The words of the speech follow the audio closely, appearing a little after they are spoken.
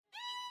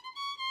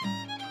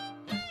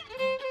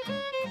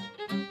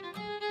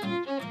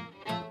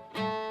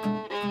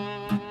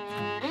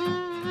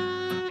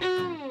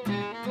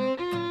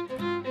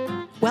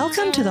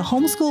Welcome to the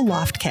Homeschool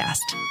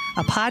Loftcast,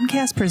 a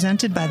podcast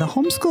presented by the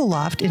Homeschool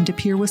Loft in De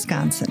Pere,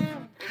 Wisconsin.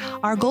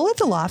 Our goal at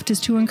the Loft is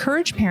to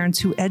encourage parents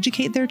who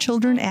educate their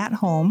children at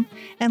home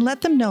and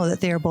let them know that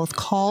they are both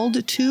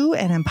called to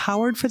and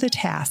empowered for the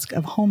task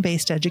of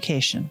home-based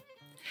education.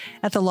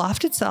 At the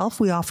Loft itself,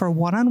 we offer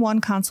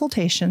one-on-one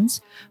consultations,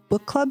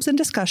 book clubs and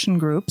discussion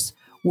groups,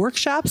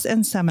 workshops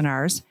and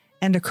seminars,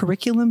 and a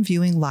curriculum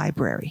viewing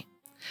library.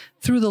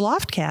 Through the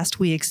Loftcast,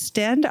 we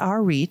extend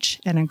our reach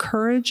and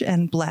encourage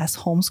and bless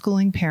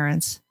homeschooling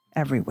parents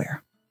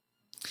everywhere.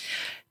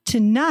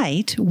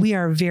 Tonight, we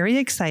are very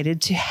excited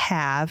to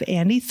have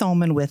Andy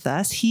Thoman with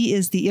us. He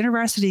is the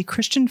InterVarsity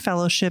Christian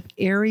Fellowship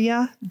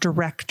Area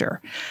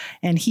Director,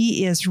 and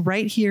he is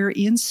right here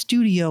in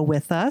studio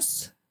with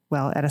us,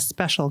 well, at a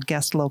special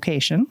guest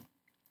location.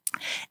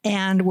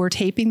 And we're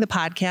taping the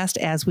podcast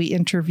as we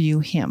interview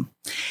him.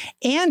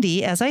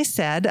 Andy, as I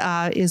said,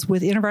 is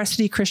with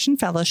InterVarsity Christian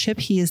Fellowship.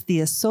 He is the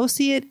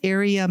Associate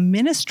Area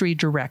Ministry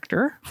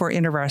Director for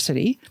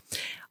InterVarsity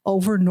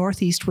over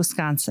Northeast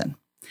Wisconsin.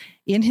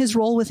 In his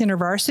role with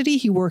InterVarsity,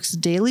 he works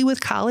daily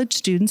with college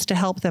students to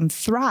help them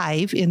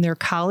thrive in their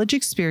college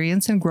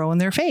experience and grow in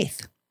their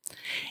faith.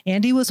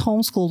 Andy was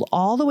homeschooled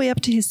all the way up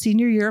to his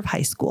senior year of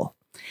high school.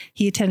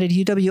 He attended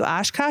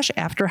UW-Oshkosh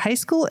after high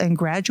school and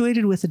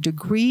graduated with a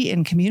degree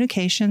in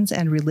communications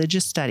and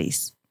religious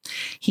studies.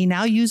 He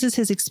now uses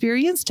his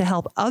experience to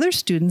help other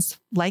students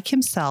like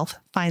himself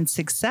find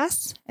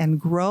success and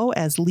grow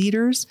as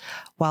leaders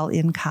while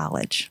in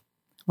college.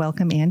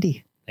 Welcome,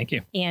 Andy. Thank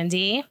you.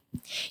 Andy,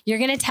 you're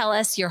going to tell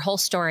us your whole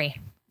story.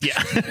 Yeah.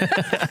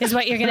 Is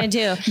what you're going to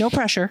do. No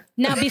pressure.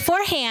 Now,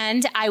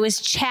 beforehand, I was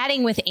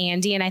chatting with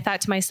Andy and I thought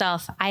to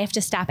myself, I have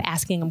to stop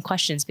asking him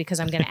questions because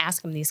I'm going to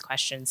ask him these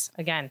questions.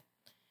 Again,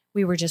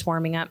 we were just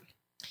warming up.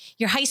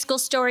 Your high school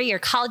story, your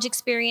college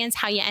experience,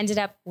 how you ended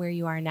up where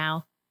you are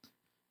now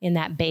in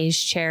that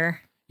beige chair.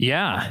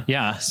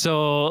 Yeah.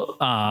 So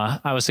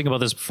I was thinking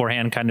about this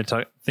beforehand, kind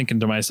of thinking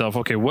to myself,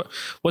 okay,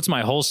 what's my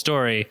whole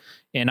story?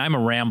 And I'm a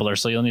rambler,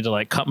 so you'll need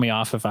to cut me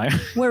off if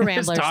we're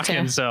ramblers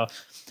talking. Too. So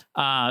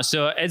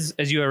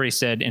as you already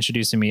said,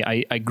 introducing me,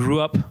 I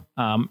grew up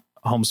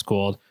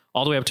homeschooled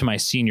all the way up to my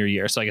senior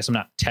year. So I guess I'm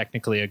not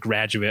technically a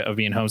graduate of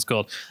being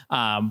homeschooled,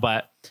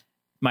 but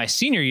my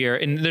senior year,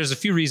 and there's a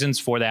few reasons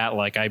for that.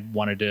 I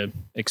wanted to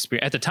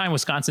experience, at the time,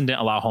 Wisconsin didn't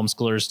allow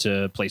homeschoolers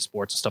to play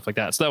sports and stuff like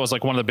that. So that was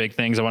one of the big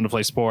things. I wanted to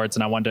play sports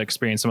and I wanted to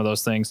experience some of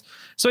those things.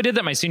 So I did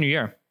that my senior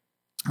year.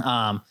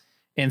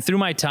 And through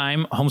my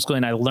time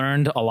homeschooling, I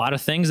learned a lot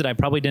of things that I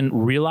probably didn't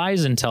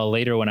realize until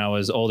later when I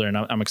was older. And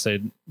I'm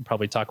excited to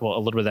probably talk about a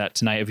little bit of that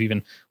tonight. Of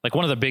even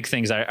one of the big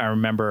things I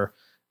remember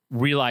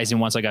realizing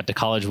once I got to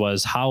college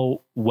was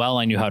how well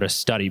I knew how to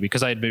study,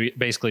 because I had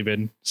basically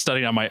been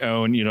studying on my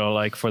own,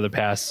 for the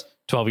past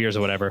 12 years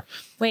or whatever.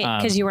 Wait,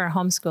 because you were a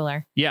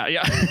homeschooler. Yeah,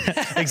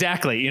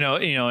 exactly.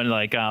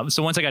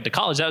 So once I got to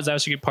college, that was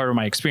actually part of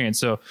my experience.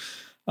 So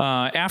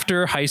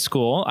after high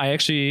school,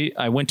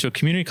 I went to a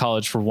community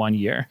college for 1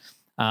 year.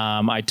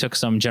 I took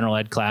some general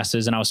ed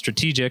classes and I was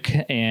strategic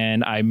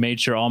and I made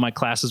sure all my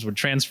classes would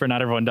transfer.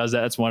 Not everyone does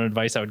that. That's one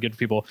advice I would give to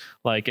people.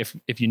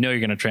 If you're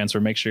going to transfer,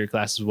 make sure your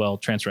classes will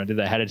transfer. I did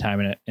that ahead of time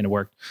and it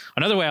worked.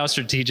 Another way I was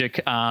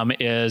strategic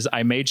is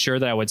I made sure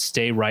that I would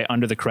stay right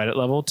under the credit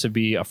level to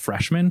be a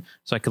freshman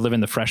so I could live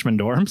in the freshman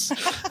dorms.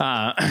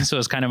 So it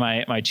was kind of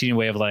my cheating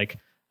way of I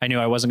knew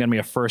I wasn't going to be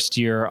a first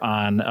year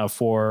on a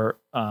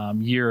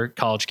 4-year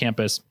college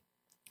campus,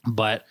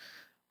 but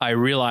I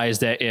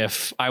realized that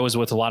if I was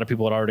with a lot of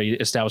people that already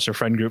established their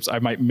friend groups, I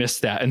might miss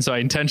that. And so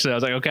I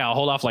was okay, I'll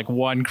hold off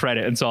one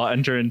credit. And so I'll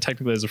enter in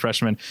technically as a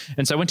freshman.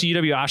 And so I went to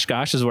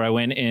UW-Oshkosh is where I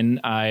went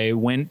in. I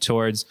went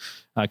towards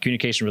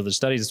communication religious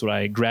studies. That's what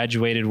I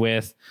graduated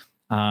with.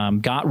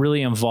 Got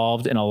really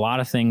involved in a lot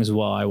of things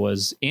while I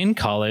was in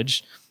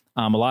college.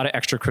 A lot of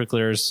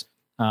extracurriculars.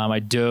 I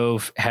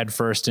dove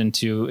headfirst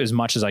into as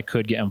much as I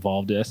could get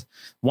involved with.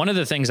 One of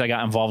the things I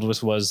got involved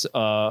with was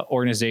an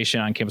organization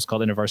on campus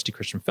called InterVarsity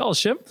Christian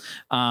Fellowship,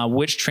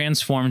 which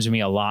transformed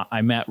me a lot.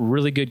 I met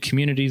really good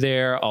community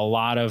there, a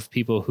lot of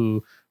people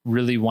who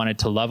really wanted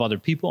to love other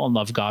people and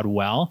love God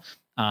well.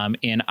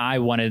 And I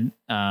wanted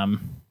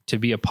to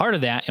be a part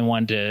of that and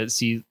wanted to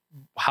see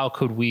how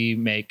could we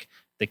make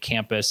the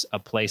campus a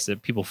place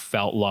that people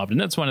felt loved.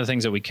 And that's one of the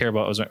things that we care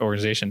about as an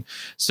organization.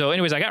 So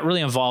anyways, I got really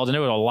involved and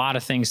there were a lot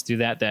of things through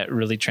that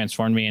really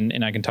transformed me.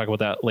 And I can talk about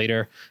that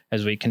later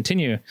as we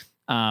continue.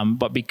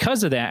 But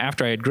because of that,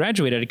 after I had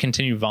graduated, I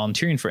continued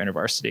volunteering for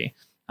InterVarsity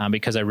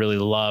because I really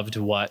loved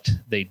what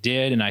they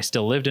did. And I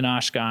still lived in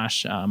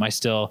Oshkosh. I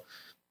still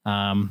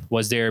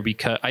was there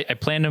because I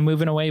planned on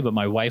moving away, but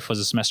my wife was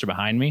a semester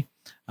behind me.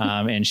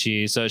 And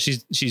she's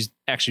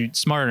actually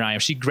smarter than I am.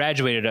 She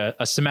graduated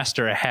a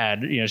semester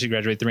ahead. She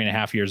graduated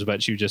 3.5 years,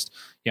 but she was just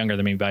younger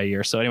than me by a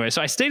year. So anyway,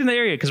 so I stayed in the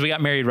area because we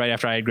got married right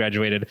after I had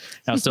graduated.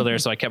 And I was still there.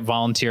 So I kept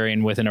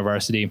volunteering with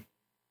InterVarsity.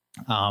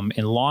 And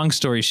long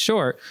story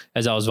short,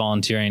 as I was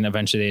volunteering,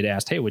 eventually they'd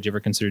asked, hey, would you ever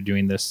consider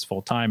doing this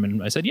full time?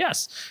 And I said,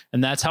 yes.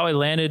 And that's how I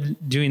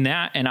landed doing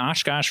that in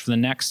Oshkosh for the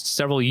next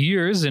several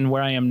years. And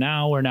where I am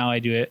now, where now I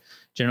do it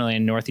generally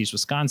in Northeast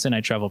Wisconsin.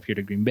 I travel up here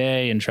to Green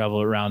Bay and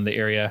travel around the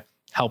area,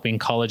 helping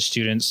college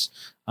students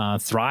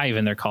thrive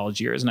in their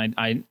college years. And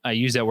I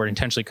use that word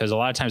intentionally because a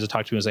lot of times I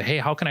talk to people and say, hey,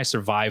 how can I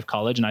survive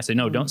college? And I say,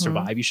 no, don't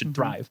survive. You should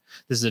thrive.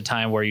 This is a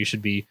time where you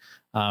should be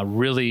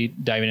really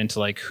diving into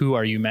like, who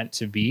are you meant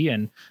to be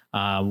and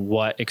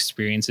what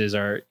experiences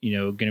are,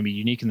 going to be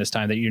unique in this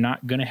time that you're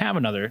not going to have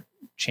another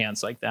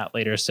chance like that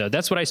later. So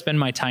that's what I spend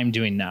my time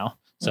doing now.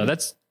 So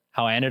that's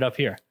how I ended up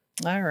here.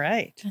 All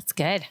right. That's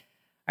good.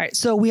 All right.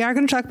 So we are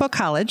going to talk about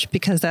college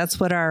because that's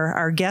what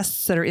our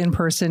guests that are in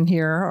person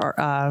here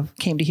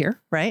came to hear,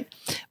 right?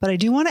 But I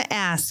do want to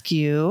ask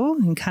you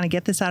and kind of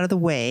get this out of the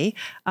way.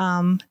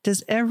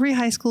 Does every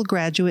high school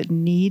graduate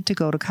need to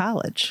go to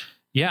college?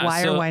 Yeah.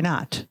 Why or why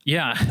not?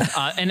 Yeah.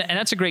 And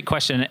that's a great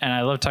question. And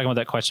I love talking about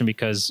that question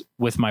because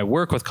with my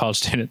work with college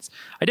students,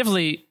 I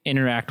definitely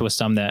interact with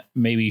some that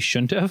maybe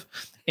shouldn't have.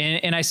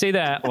 And I say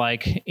that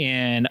like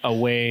in a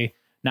way,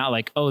 not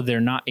like, oh, they're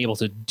not able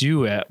to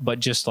do it, but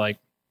just like,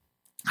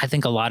 I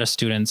think a lot of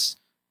students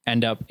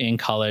end up in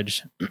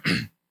college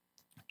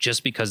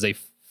just because they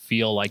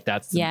feel like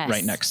that's the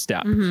right next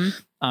step.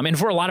 And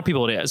for a lot of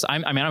people it is.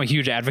 I'm a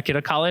huge advocate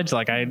of college.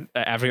 Like I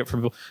advocate for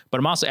people, but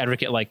I'm also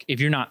advocate, like if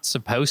you're not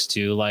supposed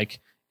to, like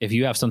if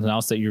you have something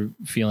else that you're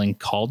feeling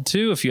called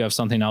to, if you have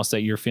something else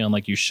that you're feeling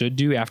like you should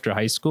do after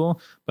high school,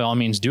 by all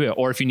means do it.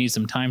 Or if you need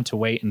some time to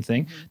wait and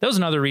think. That was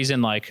another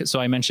reason, like, so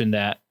I mentioned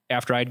that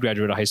after I'd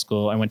graduated high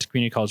school, I went to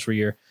community college for a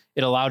year.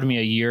 It allowed me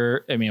a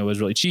year. I mean, it was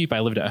really cheap. I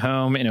lived at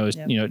home and it was,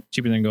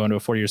 cheaper than going to a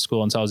 4-year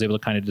school. And so I was able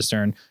to kind of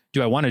discern,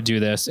 do I want to do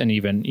this? And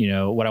even,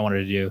 what I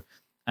wanted to do.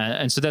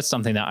 And so that's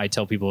something that I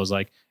tell people is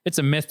like, it's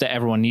a myth that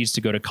everyone needs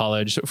to go to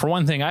college. For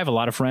one thing, I have a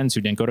lot of friends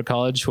who didn't go to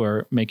college who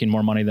are making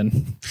more money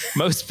than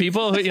most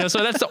people,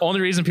 so that's the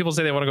only reason people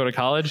say they want to go to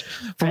college.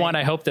 For one,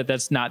 I hope that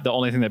that's not the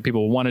only thing that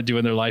people want to do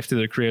in their life through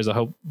their careers. I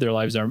hope their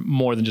lives are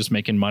more than just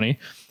making money.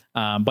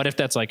 But if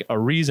that's like a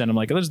reason, I'm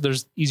like,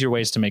 there's easier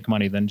ways to make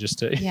money than just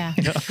to,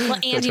 Well,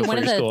 Andy, one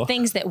of the school.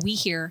 things that we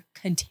hear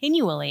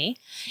continually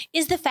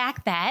is the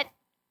fact that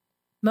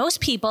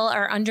most people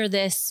are under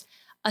this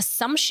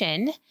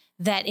assumption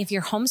that if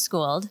you're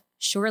homeschooled,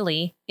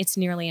 surely it's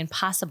nearly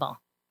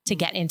impossible to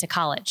get into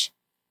college.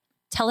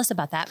 Tell us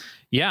about that.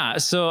 Yeah.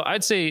 So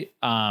I'd say,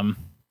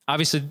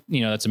 obviously,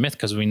 that's a myth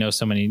because we know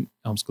so many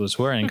homeschoolers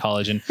who are in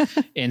college.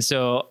 And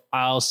so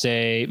I'll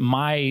say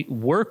my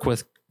work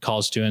with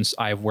college students,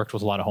 I've worked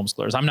with a lot of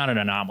homeschoolers. I'm not an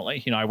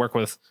anomaly. I work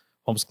with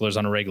homeschoolers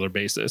on a regular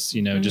basis,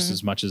 just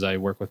as much as I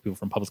work with people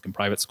from public and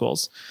private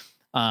schools.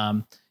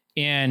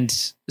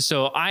 And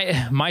so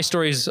my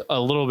story is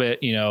a little bit,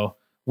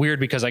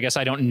 weird because I guess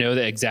I don't know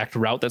the exact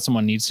route that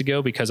someone needs to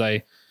go because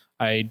I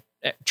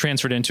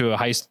transferred into a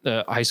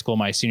high school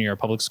my senior year of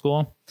public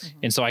school.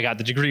 And so I got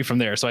the degree from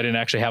there. So I didn't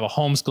actually have a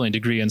homeschooling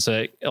degree. And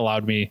so it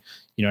allowed me,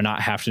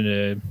 not having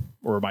to,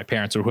 or my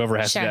parents or whoever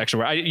has to do the extra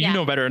work. You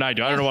know better than I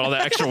do. I don't know what all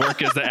that extra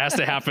work is that has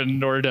to happen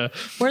in order to.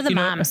 We're the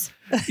moms.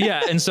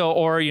 Yeah. And so,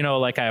 or,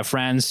 like I have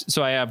friends.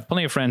 So I have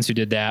plenty of friends who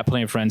did that,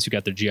 plenty of friends who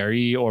got their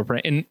GRE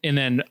and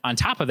then on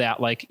top of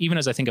that, like, even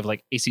as I think of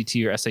like ACT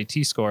or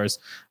SAT scores,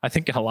 I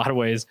think in a lot of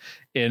ways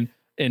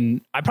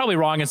and I'm probably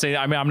wrong and say,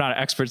 I'm not an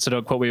expert, so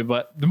don't quote me,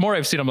 but the more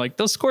I've seen, I'm like,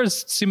 those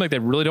scores seem like they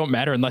really don't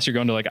matter unless you're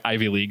going to like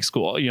Ivy League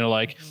school,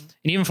 and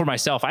even for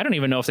myself, I don't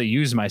even know if they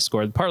use my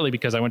score, partly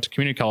because I went to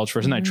community college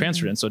first and I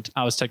transferred in. So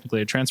I was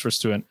technically a transfer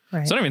student.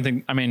 Right. So I don't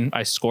even think,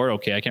 I scored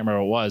okay. I can't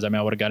remember what it was.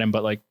 I would have got in,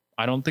 but like,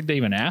 I don't think they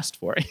even asked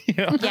for it.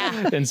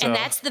 Yeah. And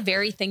that's the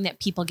very thing that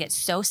people get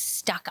so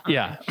stuck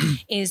on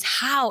is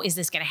how is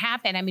this going to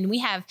happen? We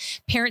have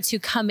parents who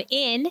come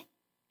in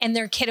and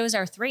their kiddos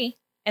are 3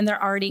 and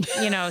they're already,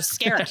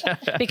 scared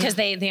because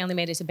they only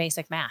made it to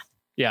basic math.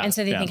 Yeah. And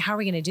so they think, how are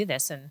we going to do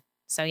this? And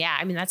so,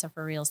 that's a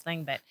for reals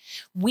thing, but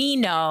we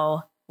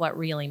know what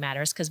really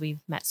matters because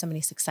we've met so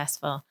many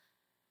successful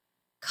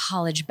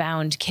college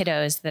bound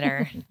kiddos that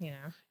are,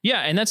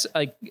 Yeah. And that's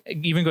like,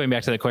 even going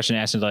back to the question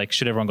asked, like,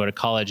 should everyone go to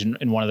college?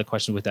 And one of the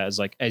questions with that is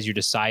like, as you're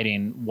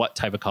deciding what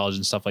type of college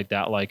and stuff like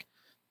that, like,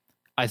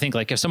 I think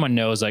like if someone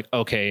knows like,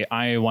 okay,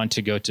 I want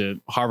to go to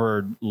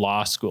Harvard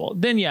Law School,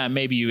 then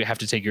maybe you have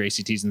to take your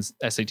ACTs and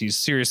SATs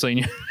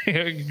seriously in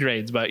your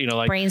grades, but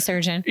like brain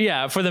surgeon.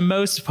 Yeah. For the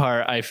most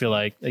part, I feel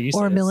like.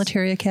 Or a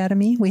military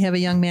academy. We have a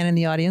young man in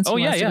the audience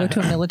who wants to go to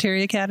a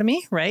military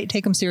academy, right?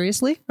 Take them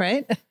seriously,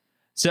 right?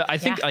 So I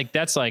think like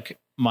that's like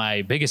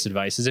my biggest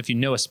advice is if you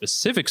know a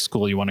specific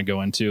school you want to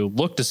go into,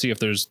 look to see if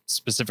there's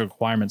specific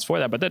requirements for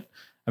that. But that,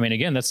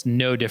 again, that's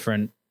no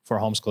different for a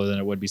homeschooler than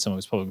it would be someone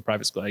who's public and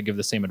private school. I give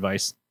the same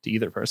advice to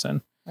either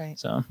person. Right.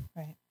 So,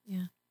 right.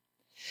 Yeah.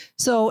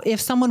 So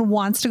if someone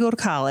wants to go to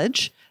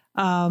college,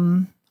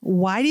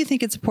 why do you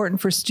think it's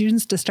important for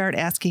students to start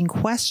asking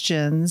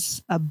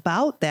questions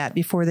about that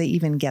before they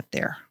even get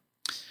there?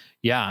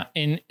 Yeah.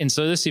 And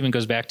so this even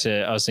goes back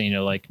to, I was saying,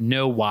 like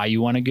know why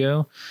you want to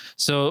go.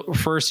 So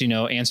first,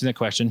 answering the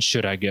question,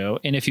 should I go?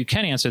 And if you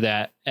can answer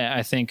that,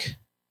 I think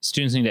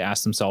students need to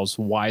ask themselves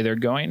why they're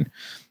going.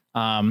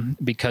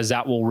 Because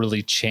that will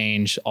really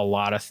change a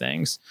lot of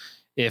things.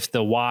 If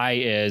the why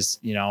is,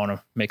 I want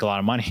to make a lot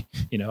of money,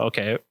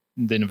 okay,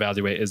 then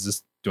evaluate,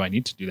 do I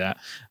need to do that?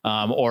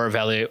 Or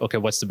evaluate, okay,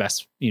 what's the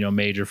best,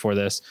 major for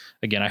this?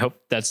 Again, I hope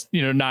that's,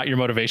 not your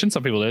motivation.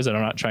 Some people it is, and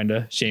I'm not trying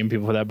to shame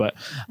people for that, but,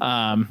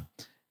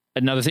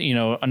 another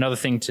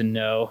thing to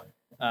know,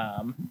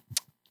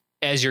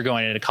 as you're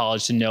going into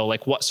college, to know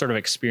like what sort of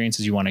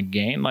experiences you want to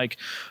gain. Like,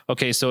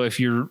 okay, so if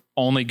you're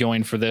only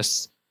going for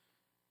this,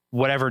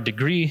 whatever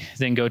degree,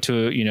 then go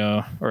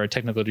to, or a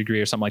technical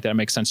degree or something like that. It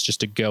makes sense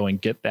just to go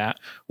and get that.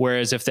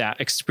 Whereas if that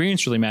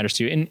experience really matters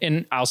to you,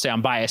 and I'll say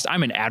I'm biased,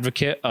 I'm an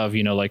advocate of,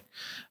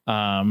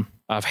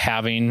 of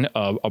having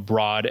a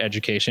broad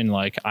education.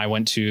 Like I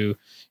went to,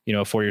 a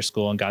 4-year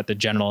school and got the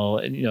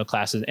general,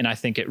 classes. And I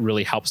think it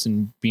really helps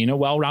in being a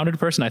well-rounded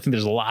person. I think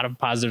there's a lot of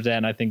positive to that,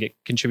 and I think it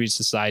contributes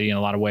to society in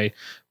a lot of ways,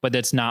 but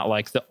that's not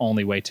like the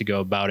only way to go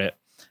about it.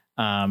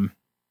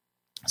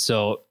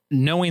 So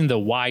knowing the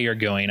why you're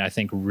going, I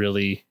think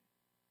really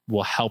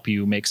will help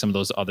you make some of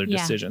those other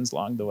decisions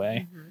along the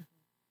way.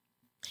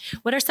 Mm-hmm.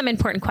 What are some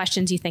important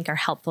questions you think are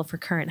helpful for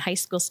current high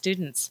school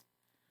students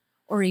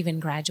or even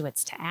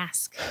graduates to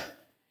ask?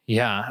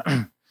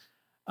 Yeah.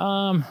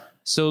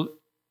 So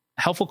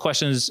helpful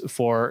questions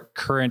for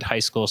current high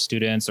school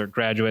students or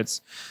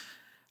graduates.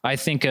 I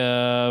think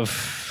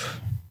of,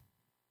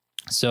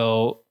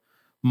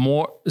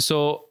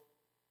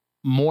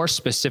 more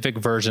specific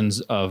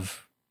versions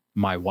of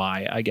my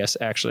why, I guess,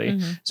 actually.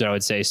 Mm-hmm. So I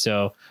would say,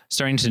 so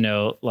starting to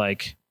know,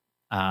 like,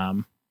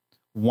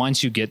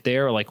 once you get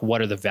there, like,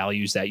 what are the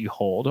values that you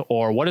hold,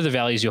 or what are the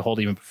values you hold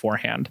even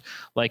beforehand?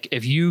 Like,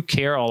 if you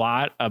care a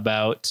lot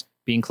about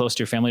being close to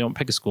your family, don't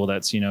pick a school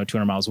that's,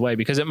 200 miles away,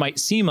 because it might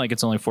seem like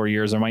it's only 4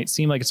 years, or might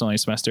seem like it's only a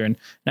semester. And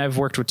I've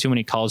worked with too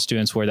many college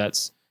students where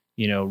that's,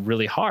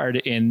 really hard.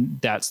 And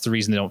that's the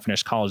reason they don't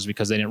finish college,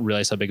 because they didn't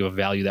realize how big of a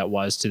value that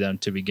was to them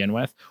to begin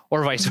with,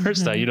 or vice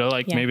versa.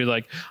 Maybe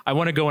like, I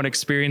want to go and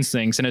experience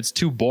things, and it's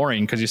too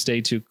boring because you stay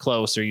too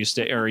close, or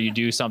you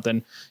do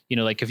something,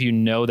 like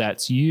if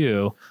that's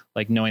you,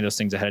 like knowing those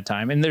things ahead of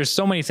time. And there's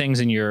so many things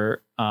in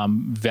your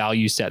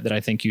value set that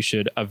I think you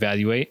should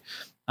evaluate.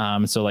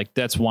 So like,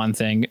 that's one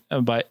thing,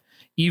 but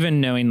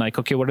even knowing like,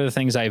 okay, what are the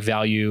things I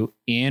value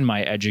in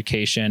my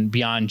education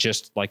beyond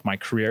just like my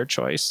career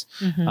choice?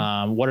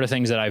 Mm-hmm. What are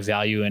things that I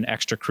value in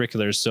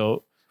extracurriculars?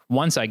 So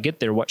once I get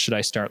there, what should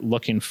I start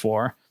looking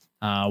for?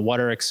 What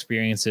are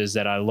experiences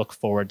that I look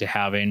forward to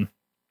having?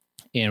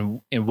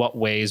 In what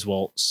ways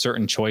will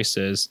certain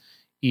choices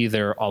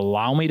either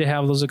allow me to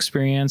have those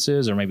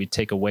experiences or maybe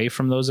take away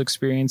from those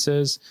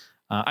experiences?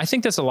 I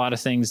think that's a lot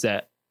of things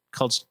that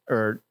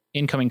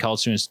incoming college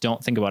students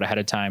don't think about ahead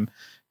of time.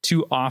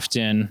 Too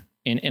often,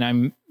 and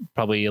I'm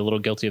probably a little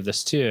guilty of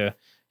this too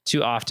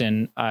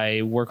often,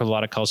 I work with a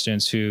lot of college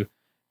students who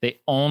they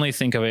only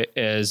think of it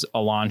as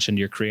a launch into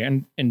your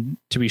career. And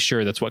to be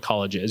sure, that's what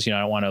college is. I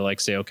don't want to like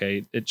say,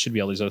 okay, it should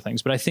be all these other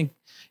things, but I think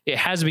it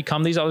has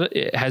become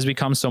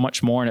so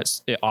much more,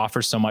 and it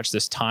offers so much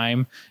this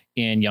time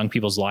in young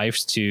people's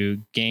lives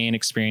to gain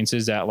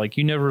experiences that like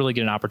you never really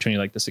get an opportunity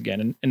like this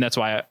again. And that's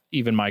why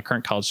even my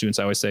current college students,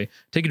 I always say,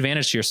 take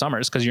advantage to your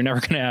summers, because you're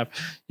never going to have,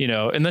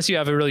 unless you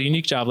have a really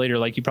unique job later,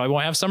 like you probably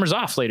won't have summers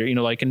off later,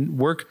 and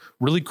work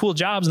really cool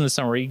jobs in the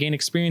summer where you gain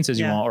experiences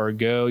you want, or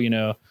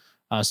go,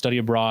 study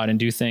abroad and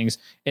do things.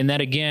 And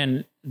that,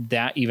 again,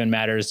 that even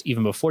matters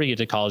even before you get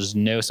to college, is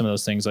know some of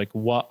those things. Like,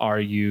 what are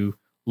you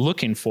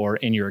looking for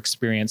in your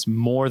experience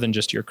more than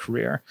just your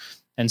career?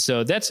 And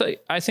so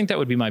I think that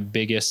would be my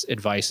biggest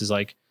advice, is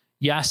like,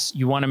 yes,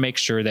 you want to make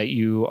sure that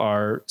you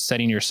are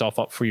setting yourself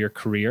up for your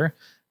career,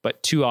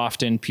 but too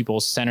often people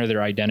center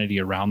their identity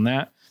around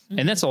that. Mm-hmm.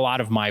 And that's a lot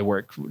of my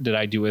work that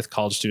I do with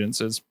college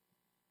students, is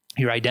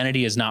your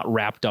identity is not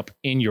wrapped up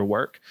in your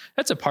work.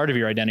 That's a part of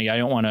your identity. I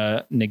don't want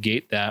to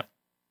negate that.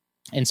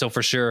 And so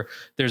for sure,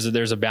 there's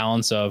a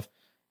balance of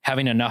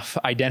having enough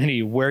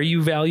identity where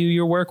you value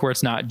your work, where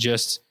it's not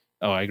just,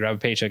 oh, I grab a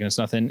paycheck and it's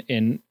nothing.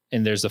 And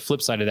there's the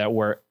flip side of that,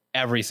 where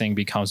everything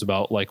becomes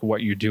about like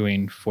what you're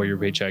doing for your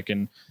paycheck.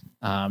 And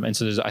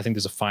so I think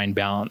there's a fine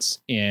balance,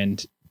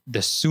 and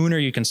the sooner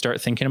you can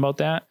start thinking about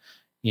that,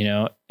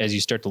 as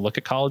you start to look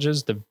at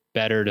colleges, the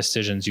better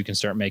decisions you can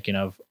start making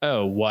of,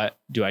 oh, what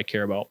do I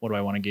care about? What do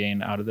I want to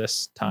gain out of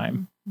this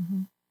time?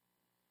 Mm-hmm.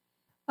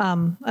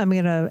 I'm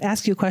going to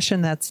ask you a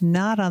question that's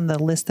not on the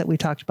list that we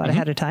talked about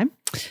ahead of time.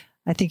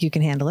 I think you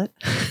can handle it.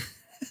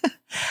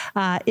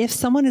 If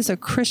someone is a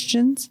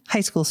Christian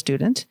high school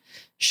student,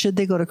 should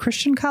they go to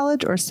Christian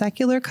college or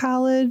secular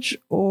college,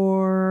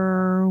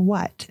 or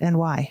what and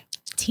why?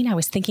 Tina, I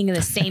was thinking of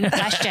the same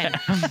question.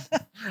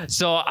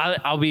 So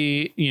I'll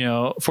be,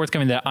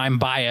 forthcoming that I'm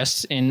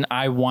biased, and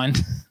I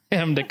want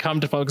him to come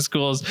to public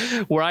schools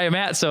where I am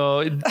at,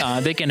 so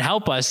they can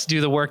help us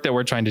do the work that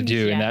we're trying to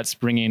do. Yeah. And that's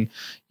bringing,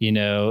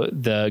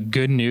 the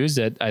good news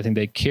that I think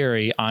they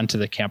carry onto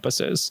the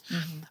campuses.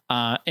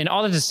 Mm-hmm. And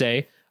all that to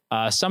say,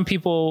 some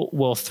people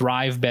will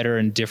thrive better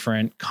in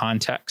different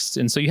contexts.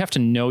 And so you have to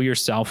know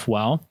yourself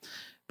well,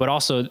 but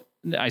also,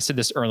 I said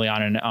this early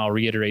on, and I'll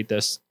reiterate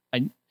this.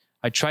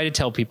 I try to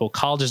tell people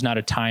college is not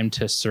a time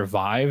to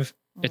survive.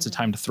 It's a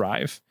time to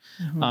thrive.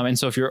 Mm-hmm. And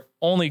so if your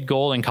only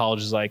goal in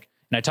college is like,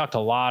 And I talked to a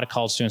lot of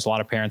college students, a lot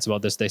of parents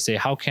about this. They say,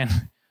 how can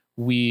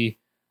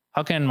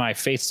my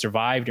faith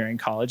survive during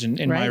college?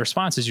 And my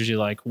response is usually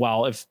like,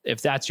 well,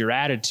 if that's your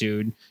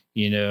attitude,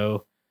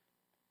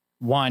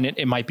 one,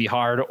 it might be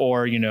hard,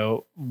 or,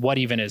 what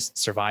even is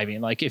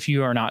surviving? Like, if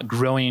you are not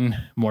growing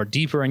more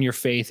deeper in your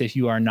faith, if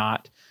you are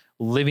not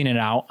living it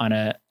out on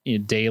a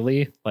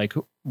daily, like,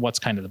 what's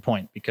kind of the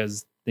point?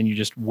 Because then you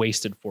just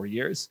wasted 4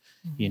 years,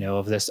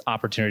 of this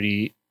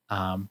opportunity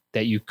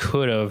that you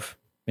could have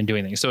been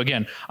doing things. So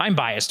again, I'm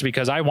biased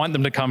because I want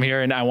them to come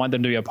here and I want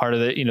them to be a part of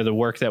the, the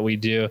work that we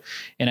do.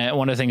 And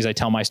one of the things I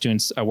tell my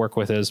students I work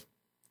with is,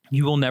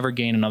 you will never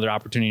gain another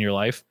opportunity in your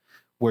life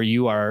where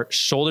you are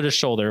shoulder to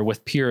shoulder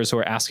with peers who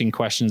are asking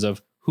questions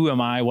of, who am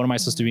I? What am I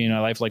supposed to be in my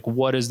life? Like,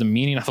 what is the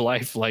meaning of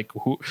life? Like,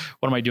 what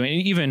am I doing?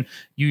 And even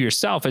you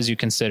yourself, as you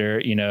consider,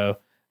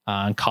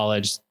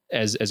 college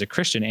as a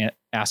Christian,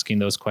 asking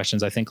those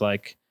questions, I think,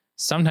 like,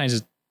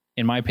 sometimes,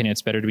 in my opinion,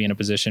 it's better to be in a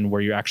position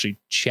where you're actually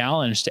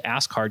challenged to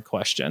ask hard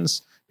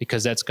questions,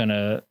 because that's going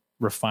to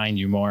refine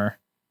you more,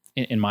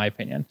 in my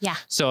opinion. Yeah.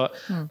 So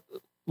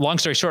long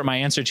story short, my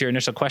answer to your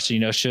initial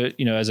question,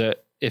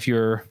 if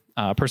you're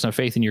a person of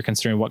faith and you're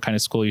considering what kind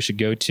of school you should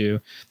go to,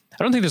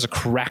 I don't think there's a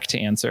correct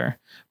answer,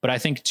 but I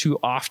think too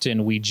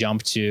often we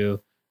jump to,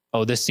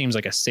 oh, this seems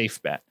like a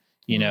safe bet,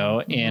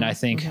 and I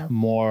think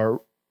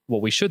more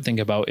what we should think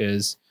about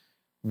is,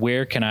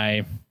 where can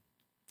I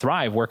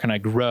thrive? Where can I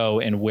grow?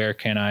 And where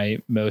can I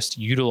most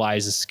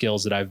utilize the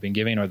skills that I've been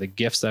given, or the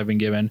gifts that I've been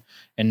given,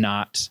 and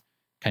not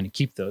kind of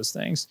keep those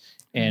things?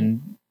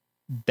 And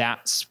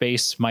that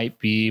space might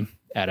be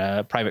at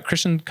a private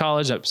Christian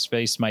college. That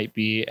space might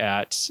be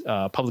at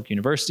a public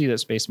university. That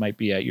space might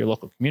be at your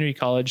local community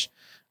college.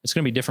 It's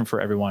going to be different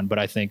for everyone. But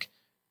I think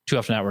too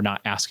often that we're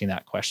not asking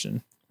that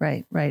question.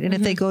 Right. And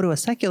if they go to a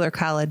secular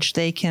college,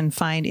 they can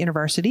find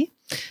InterVarsity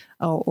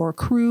or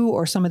Cru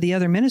or some of the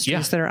other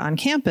ministries that are on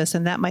campus.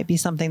 And that might be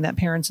something that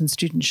parents and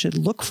students should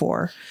look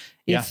for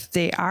if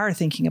they are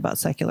thinking about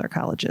secular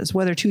colleges,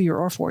 whether 2-year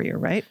or 4-year,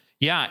 right?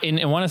 Yeah.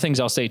 And one of the things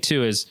I'll say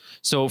too is,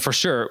 so for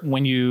sure,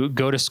 when you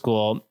go to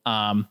school,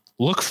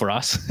 look for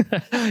us.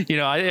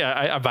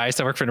 I'm biased.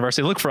 I work for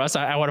university. Look for us.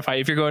 I want to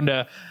find, if you're going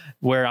to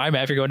where I'm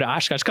at, if you're going to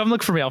Oshkosh, come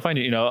look for me. I'll find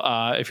you.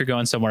 If you're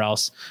going somewhere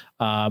else,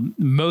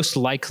 most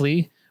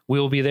likely we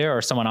will be there,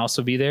 or someone else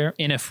will be there.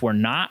 And if we're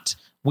not,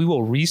 we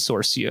will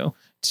resource you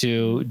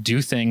to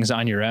do things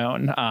on your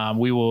own.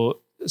 We will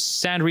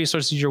send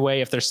resources your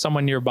way. If there's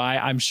someone nearby,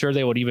 I'm sure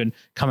they would even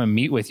come and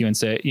meet with you and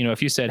say,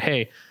 if you said,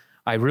 hey,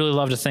 I really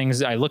loved the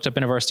things, I looked up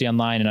InterVarsity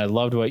online and I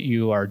loved what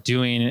you are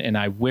doing, and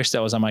I wish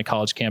that was on my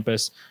college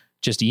campus,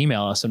 just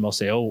email us and we'll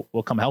say, oh,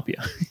 we'll come help you.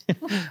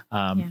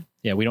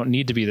 We don't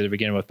need to be there to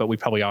begin with, but we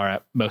probably are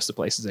at most of the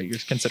places that you're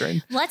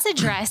considering. Let's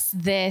address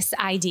this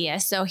idea.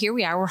 So here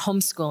we are, we're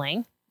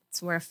homeschooling.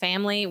 So we're a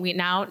family.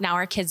 Now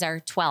our kids are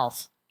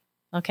 12.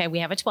 Okay. We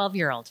have a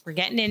 12-year-old. We're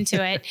getting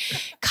into it.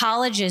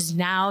 Colleges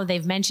now,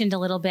 they've mentioned a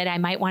little bit, I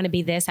might want to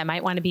be this. I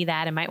might want to be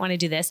that. I might want to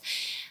do this.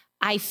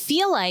 I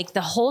feel like the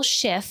whole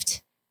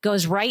shift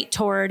goes right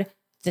toward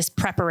this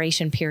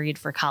preparation period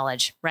for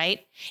college,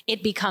 right?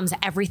 It becomes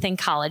everything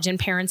college, and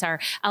parents are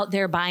out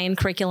there buying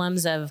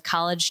curriculums of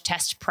college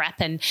test prep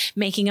and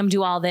making them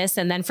do all this,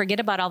 and then forget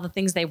about all the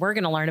things they were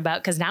going to learn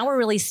about, because now we're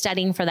really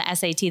studying for the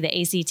SAT,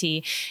 the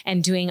ACT,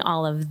 and doing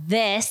all of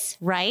this,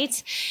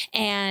 right?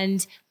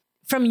 And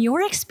from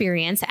your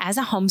experience as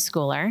a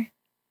homeschooler,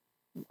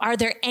 are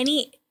there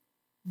any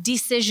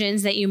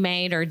decisions that you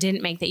made or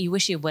didn't make that you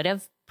wish you would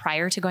have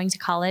prior to going to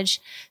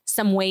college?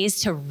 Some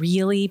ways to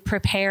really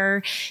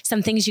prepare,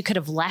 some things you could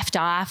have left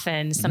off,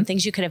 and some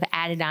things you could have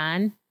added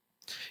on?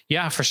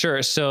 Yeah, for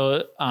sure.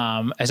 So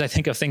as I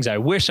think of things I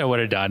wish I would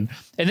have done,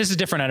 and this is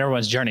different on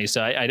everyone's journey,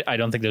 so I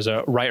don't think there's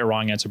a right or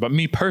wrong answer, but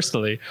me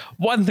personally,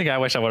 one thing I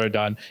wish I would have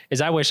done is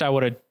I wish I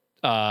would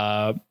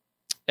have,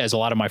 as a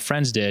lot of my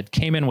friends did,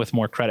 came in with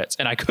more credits.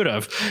 And I could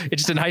have.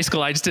 It's just in high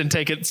school, I just didn't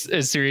take it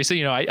as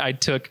seriously. I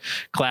took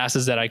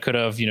classes that I could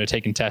have,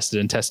 taken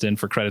tested in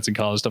for credits in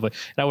college, stuff like that.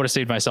 And I would have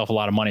saved myself a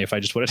lot of money if I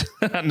just would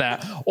have done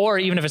that. Or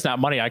even if it's not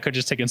money, I could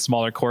just take in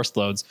smaller course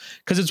loads,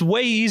 because it's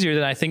way easier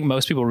than I think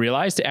most people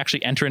realize to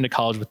actually enter into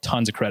college with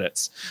tons of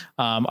credits.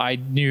 I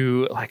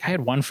knew, I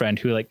had one friend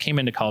who came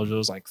into college, it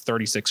was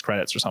 36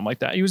 credits or something like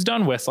that. He was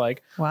done with a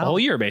whole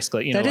year,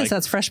 basically.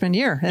 That's freshman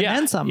year and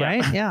then some,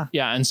 right? Yeah.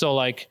 Yeah. And so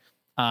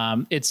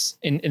it's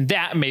in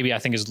that maybe I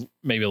think is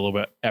maybe a little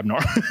bit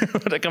abnormal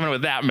coming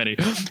with that many,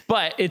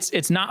 but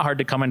it's not hard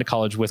to come into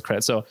college with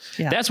credit. So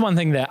that's one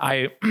thing that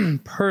I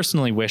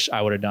personally wish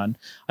I would have done.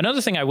 Another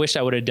thing I wish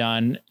I would have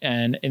done,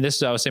 and this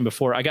is what I was saying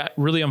before, I got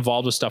really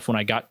involved with stuff when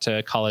I got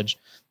to college.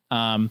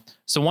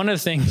 So one of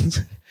the things,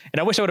 and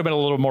I wish I would have been a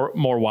little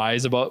more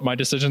wise about my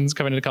decisions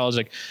coming into college,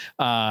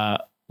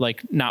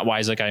 not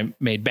wise, I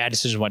made bad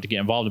decisions, wanted to get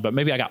involved in, but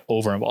maybe I got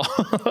over involved.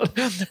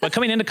 But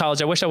coming into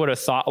college, I wish I would have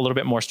thought a little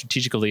bit more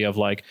strategically of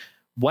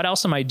what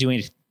else am I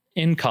doing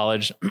in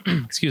college?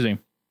 Excuse me.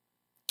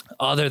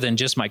 Other than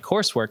just my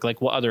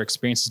coursework, what other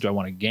experiences do I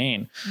want to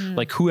gain?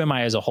 Who am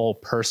I as a whole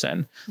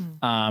person?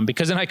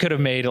 Because then I could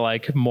have made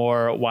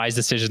more wise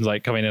decisions,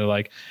 coming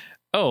into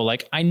oh,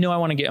 like I know I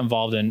want to get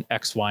involved in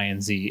X, Y,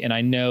 and Z. And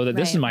I know that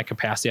this is Right. my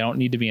capacity. I don't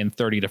need to be in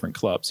 30 different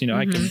clubs. You know,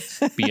 I can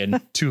be in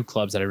 2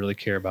 clubs that I really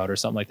care about or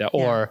something like that.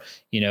 Yeah. Or,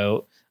 you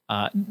know,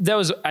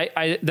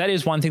 that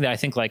is one thing that I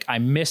think like I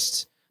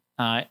missed,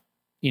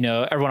 you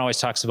know, everyone always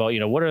talks about, you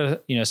know, what are,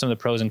 you know, some of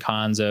the pros and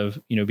cons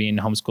of, you know, being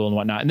homeschooled and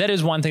whatnot. And that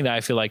is one thing that I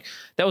feel like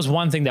that was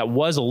one thing that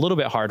was a little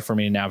bit hard for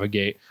me to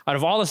navigate. Out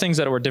of all the things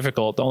that were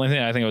difficult, the only thing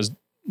I think was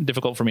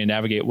difficult for me to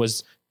navigate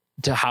was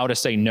to how to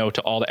say no to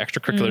all the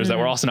extracurriculars that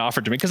were also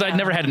offered to me. Cause I'd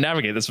never had to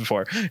navigate this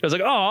before. It was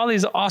like, oh, all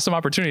these awesome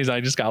opportunities.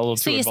 I just got a little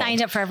So too you involved.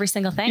 signed up for every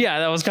single thing? Yeah,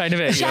 that was kind of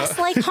it. you know? Just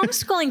like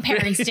homeschooling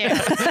parents do,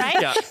 right?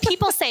 Yeah.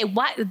 People say,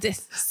 what,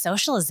 this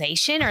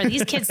socialization? Are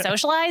these kids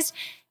socialized?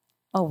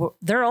 Oh,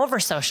 they're over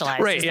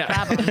socialized. Right, Is yeah. the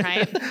problem,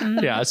 right?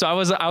 Mhm. Yeah. So I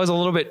was a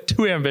little bit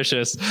too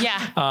ambitious.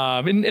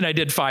 Yeah. And I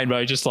did fine, but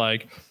I just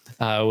like,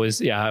 I was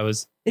It's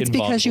involved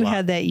because a you lot.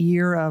 had that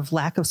year of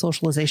lack of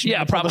socialization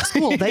Yeah, in public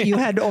school that you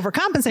had to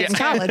overcompensate in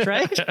college,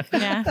 right?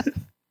 Yeah.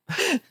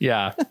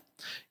 Yeah.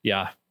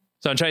 Yeah.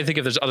 So I'm trying to think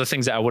if there's other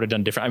things that I would have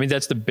done different. I mean,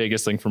 that's the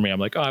biggest thing for me. I'm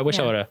like, oh, I wish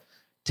I Yeah. would have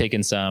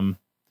taken some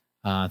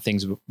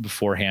things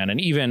beforehand. And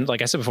even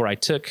like I said before, I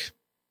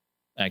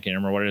can't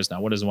remember what it is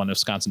now. What is the one that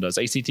Wisconsin does?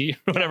 ACT,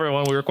 whatever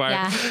one we require.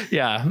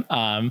 Yeah.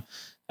 Yeah.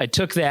 I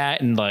took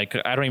that and like,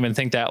 I don't even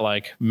think that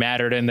like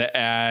mattered in the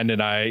end.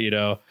 And I, you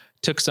know,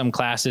 took some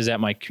classes at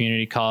my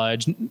community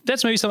college.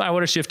 That's maybe something I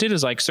would have shifted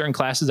is like certain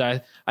classes.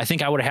 I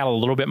think I would have had a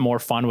little bit more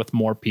fun with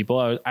more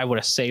people. I would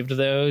have saved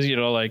those, you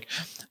know, like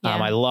Yeah.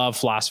 I love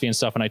philosophy and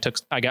stuff. And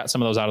I got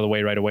some of those out of the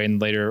way right away.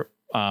 And later,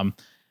 I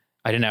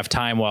didn't have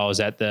time while I was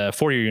at the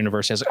 4-year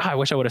university. I was like, I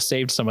wish I would have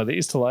saved some of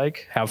these to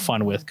like have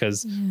fun with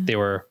because they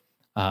were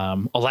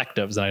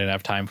electives and I didn't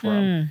have time for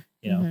them.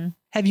 You know,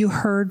 Have you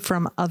heard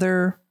from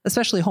other,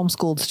 especially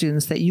homeschooled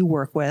students that you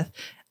work with,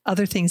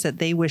 other things that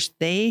they wish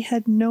they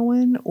had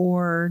known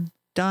or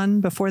done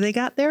before they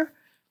got there?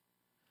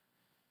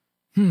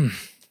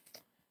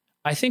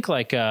 I think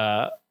like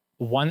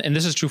one, and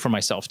this is true for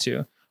myself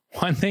too.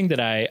 One thing that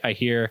I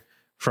hear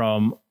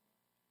from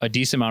a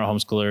decent amount of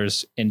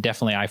homeschoolers, and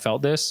definitely I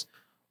felt this,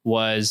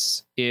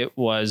 was it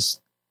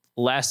was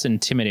less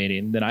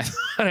intimidating than I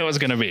thought it was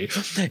going to be.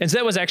 And so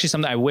that was actually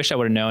something I wish I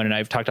would have known. And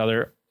I've talked to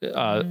other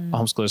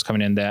homeschoolers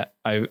coming in that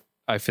I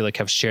feel like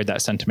have shared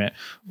that sentiment,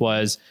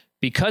 was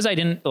because I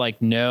didn't like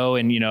know.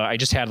 And, you know, I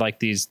just had like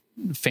these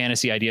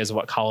fantasy ideas of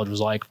what college was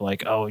like,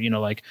 oh, you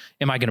know, like,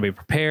 am I going to be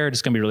prepared?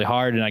 It's going to be really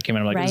hard. And I came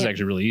in, I'm like, this is Right.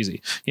 actually really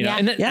easy, you know,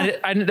 Yeah.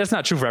 and that's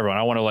not true for everyone.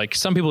 I want to like,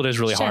 some people it is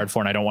really hard for,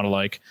 and I don't want to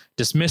like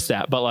dismiss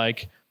that, but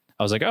like,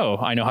 I was like, oh,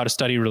 I know how to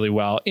study really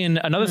well. And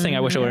another thing I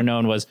wish I would have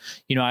known was,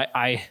 you know,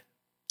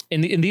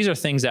 and these are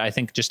things that I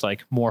think just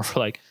like more for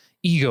like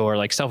ego or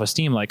like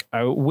self-esteem. Like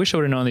I wish I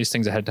would have known these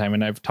things ahead of time.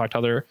 And I've talked to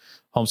other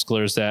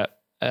homeschoolers that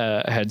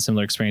had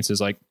similar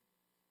experiences. Like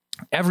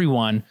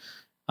everyone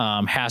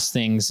has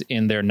things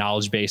in their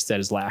knowledge base that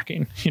is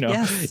lacking, you know?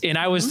 Yes. And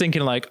I was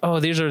thinking like, oh,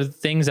 these are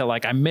things that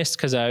like I missed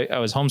because I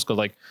was homeschooled.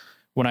 Like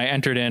when I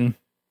entered in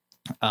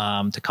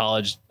to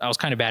college, I was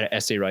kind of bad at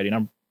essay writing.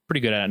 I'm pretty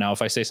good at it now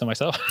if I say so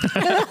myself.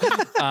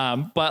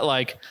 But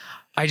like,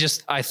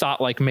 I thought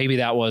like maybe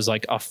that was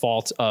like a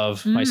fault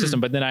of my system,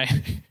 but then I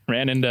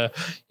ran into,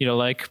 you know,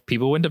 like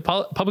people went to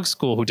public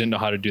school who didn't know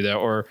how to do that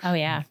or Oh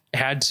yeah.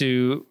 had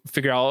to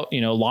figure out,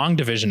 you know, long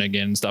division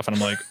again and stuff. And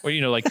I'm like, well,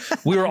 you know, like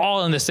we were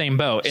all in the same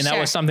boat. And that Sure.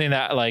 was something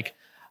that like,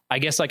 I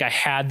guess like I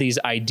had these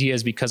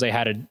ideas because I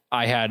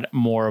had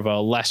more of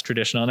a less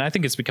traditional, and I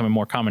think it's becoming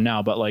more common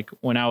now, but like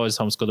when I was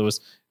homeschooled,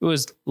 it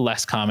was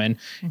less common.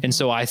 And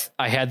so I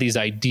had these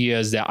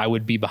ideas that I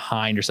would be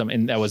behind or something.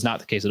 And that was not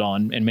the case at all.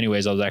 And in many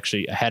ways, I was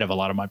actually ahead of a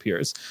lot of my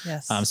peers.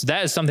 Yes. So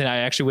that is something I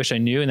actually wish I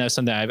knew. And that's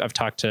something I've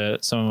talked to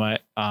some of my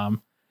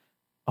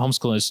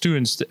homeschooling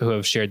students who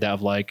have shared that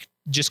of like,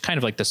 just kind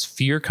of like this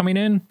fear coming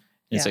in. And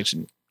it's Yeah.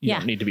 actually, you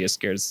don't need to be as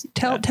scared as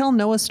that. Tell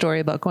Noah's story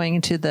about going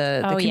into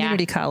the Oh, yeah.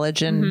 community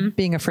college and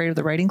being afraid of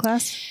the writing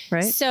class,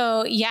 right?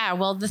 So yeah,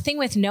 well, the thing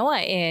with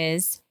Noah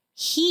is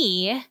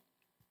he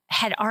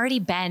had already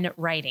been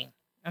writing.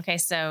 Okay,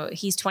 so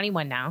he's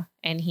 21 now,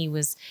 and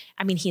he's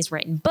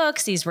written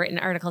books, he's written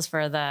articles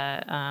for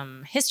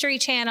the History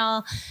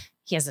Channel,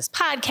 he has this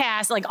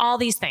podcast, like all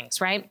these things,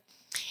 right?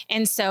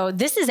 And so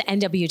this is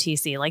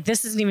NWTC, like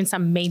this isn't even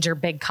some major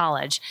big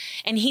college.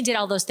 And he did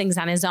all those things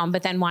on his own,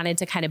 but then wanted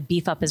to kind of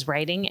beef up his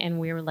writing. And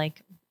we were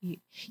like,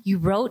 you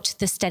wrote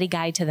the Study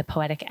Guide to the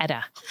Poetic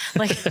Edda.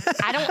 Like,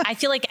 I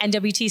feel like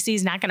NWTC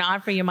is not going to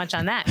offer you much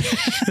on that.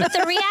 But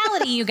the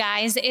reality, you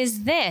guys,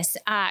 is this.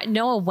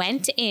 Noah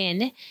went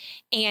in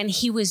and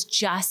he was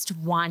just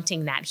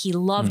wanting that. He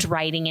loved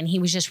writing and he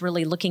was just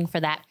really looking for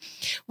that.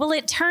 Well,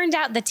 it turned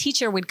out the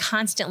teacher would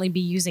constantly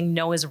be using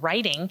Noah's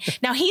writing.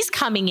 Now he's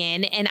coming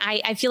in, and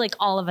I feel like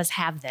all of us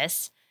have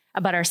this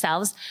about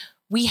ourselves.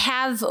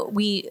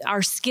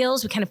 Our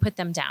skills, we kind of put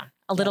them down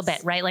a little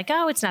bit, right? Like,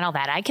 oh, it's not all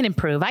that. I can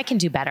improve. I can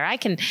do better.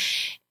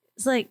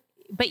 It's like,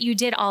 but you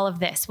did all of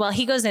this. Well,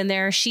 he goes in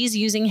there, she's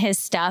using his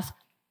stuff.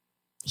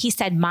 He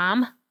said,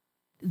 Mom,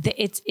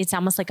 it's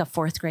almost like a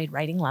 4th grade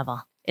writing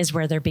level. is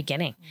where they're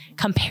beginning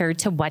compared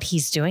to what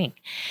he's doing.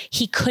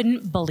 He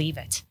couldn't believe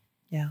it.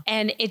 Yeah.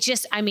 And it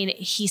just, I mean,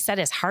 he said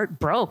his heart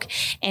broke,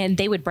 and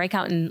they would break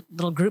out in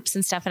little groups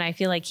and stuff. And I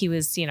feel like he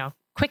was,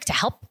 quick to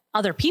help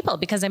other people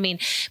because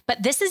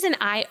but this is an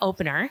eye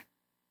opener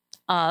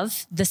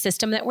of the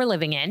system that we're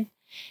living in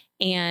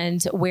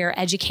and where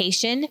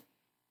education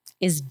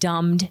is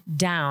dumbed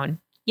down.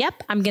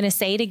 Yep. I'm going to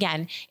say it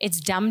again. It's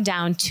dumbed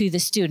down to the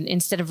student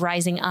instead of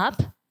rising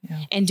up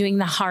and doing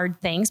the hard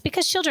things,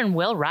 because children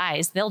will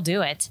rise. They'll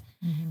do it.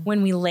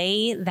 When we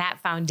lay that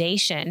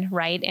foundation,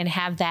 right, and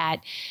have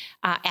that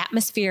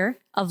atmosphere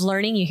of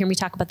learning. You hear me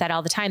talk about that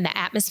all the time. The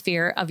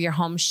atmosphere of your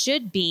home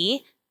should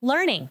be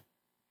learning.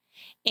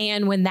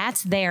 And when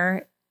that's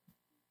there,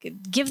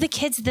 give the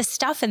kids this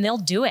stuff and they'll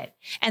do it.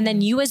 And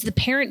then you as the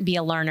parent be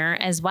a learner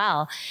as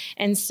well.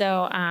 And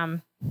so,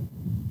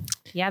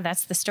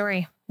 that's the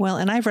story. Well,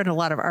 and I've read a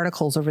lot of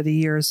articles over the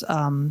years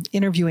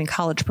interviewing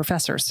college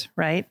professors,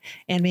 right?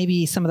 And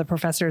maybe some of the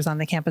professors on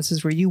the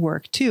campuses where you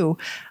work too.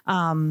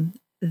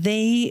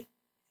 They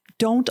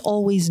don't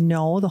always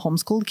know the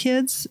homeschooled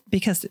kids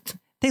because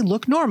they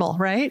look normal,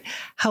 right?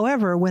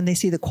 However, when they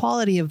see the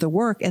quality of the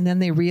work and then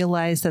they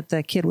realize that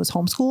the kid was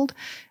homeschooled,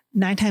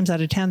 9 times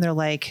out of 10, they're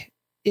like,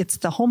 it's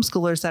the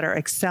homeschoolers that are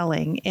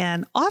excelling.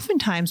 And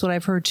oftentimes what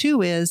I've heard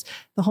too is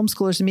the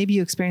homeschoolers, and maybe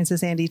you experienced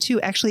this, Andy,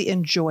 too, actually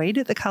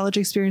enjoyed the college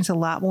experience a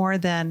lot more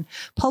than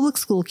public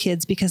school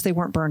kids because they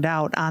weren't burned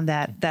out on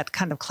that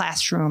kind of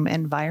classroom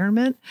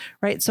environment,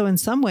 right? So in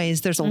some ways,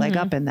 there's a leg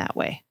up in that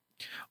way.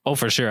 Oh,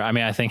 for sure. I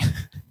mean, I think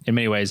in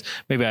many ways,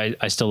 maybe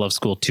I still love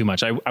school too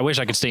much. I wish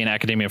I could stay in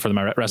academia for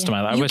the rest of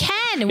my life. You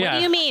can. What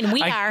do you mean?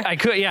 We are. I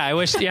could. Yeah. I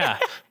wish. Yeah.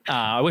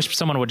 I wish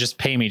someone would just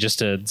pay me just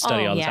to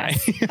study all the time.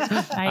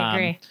 I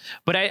agree.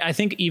 But I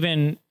think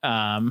even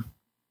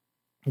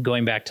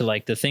going back to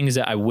like the things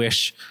that I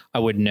wish I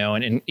would know,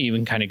 and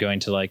even kind of going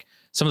to like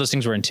some of those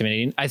things were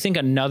intimidating. I think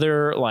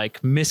another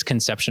like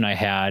misconception I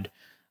had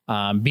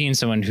being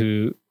someone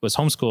who was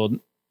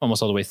homeschooled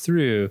almost all the way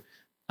through,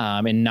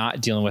 and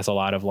not dealing with a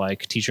lot of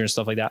like teachers and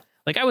stuff like that.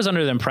 Like I was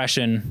under the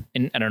impression,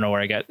 and I don't know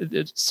where I got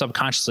it,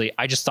 subconsciously,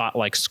 I just thought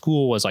like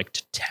school was like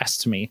to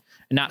test me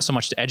and not so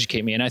much to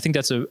educate me. And I think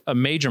that's a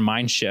major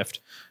mind shift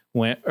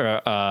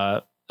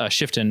a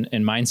shift in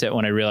mindset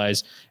when I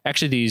realized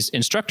actually these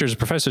instructors,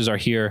 professors are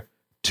here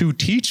to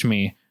teach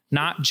me,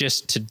 not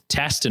just to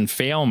test and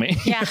fail me.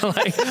 Yeah.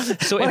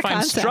 So if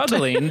I'm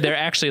struggling, they're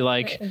actually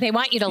like, they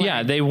want you to learn.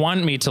 Yeah. They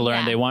want me to learn.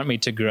 Yeah. They want me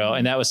to grow.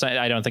 And that was,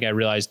 I don't think I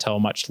realized till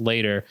much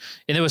later.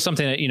 And it was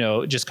something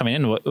that, just coming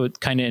in, what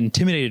kind of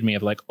intimidated me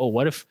of like, oh,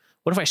 what if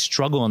I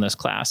struggle in this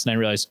class? And I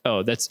realized,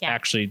 oh, that's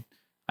actually,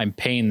 I'm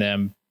paying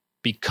them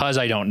because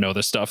I don't know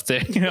the stuff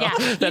that,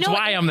 that's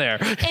why I'm there.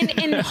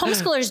 And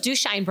homeschoolers do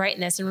shine bright in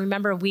this. And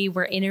remember, we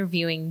were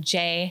interviewing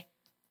Jay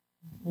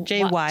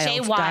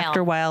Weil,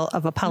 Dr. Weil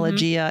of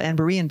Apologia and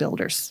Berean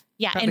Builders.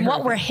 Yeah. And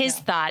what were his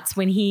thoughts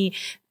when he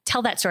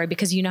tell that story?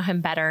 Because you know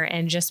him better.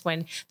 And just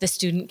when the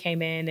student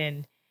came in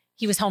and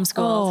he was homeschooled.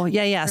 Oh,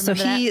 yeah.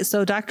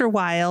 So Dr.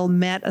 Weil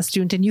met a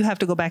student, and you have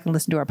to go back and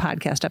listen to our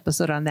podcast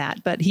episode on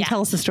that, but he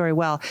tells the story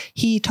well.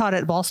 He taught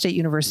at Ball State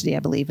University, I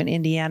believe, in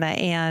Indiana.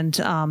 And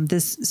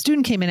this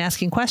student came in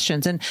asking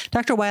questions, and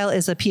Dr. Weil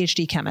is a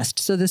PhD chemist.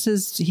 So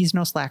he's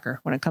no slacker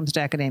when it comes to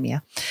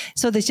academia.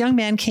 So this young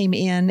man came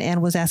in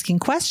and was asking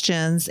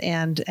questions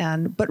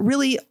but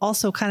really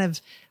also kind of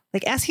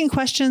like asking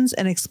questions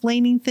and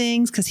explaining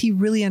things because he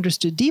really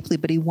understood deeply,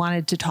 but he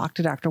wanted to talk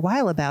to Dr.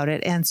 Weil about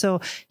it. And so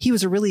he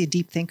was really a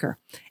deep thinker.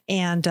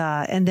 And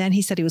then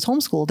he said he was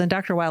homeschooled, and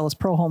Dr. Weil was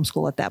pro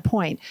homeschool at that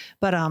point.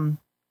 But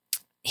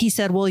he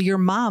said, well, your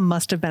mom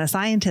must have been a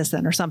scientist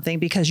then or something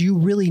because you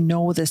really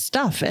know this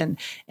stuff.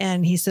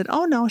 And he said,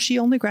 oh no, she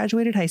only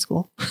graduated high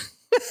school.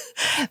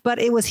 But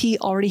it was, he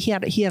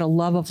had a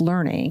love of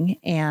learning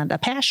and a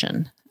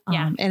passion.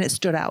 And it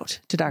stood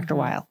out to Dr.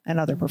 Weil and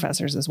other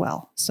professors as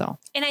well. So,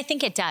 and I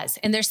think it does.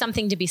 And there's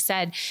something to be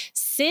said,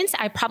 since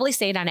I probably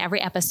say it on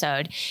every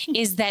episode,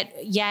 is that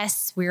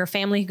yes, we're a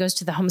family who goes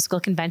to the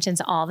homeschool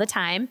conventions all the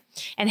time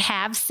and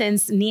have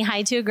since knee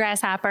high to a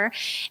grasshopper.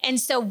 And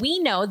so we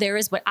know there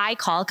is what I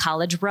call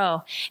College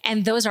Row.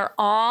 And those are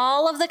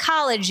all of the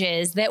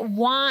colleges that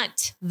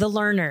want the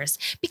learners,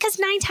 because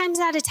 9 times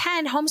out of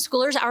 10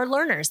 homeschoolers are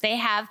learners. They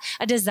have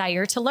a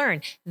desire to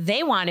learn.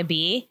 They want to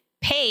be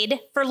paid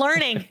for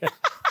learning.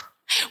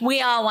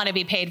 We all want to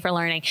be paid for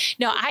learning.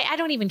 No, I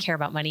don't even care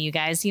about money, you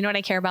guys. You know what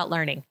I care about?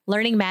 Learning.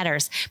 Learning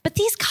matters. But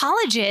these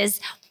colleges,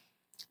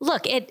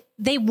 look,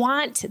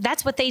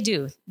 that's what they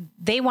do.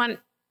 They want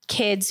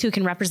kids who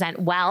can represent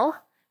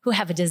well, who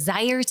have a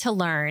desire to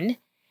learn,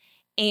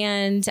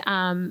 and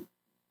can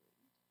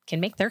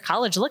make their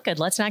college look good.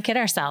 Let's not kid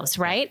ourselves,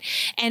 right?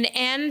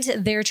 And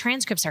their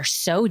transcripts are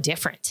so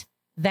different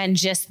than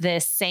just the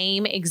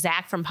same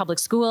exact from public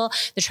school.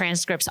 The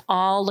transcripts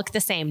all look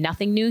the same.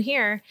 Nothing new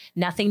here,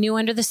 nothing new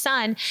under the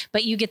sun,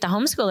 but you get the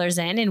homeschoolers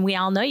in, and we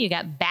all know you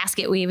got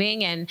basket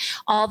weaving and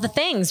all the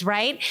things,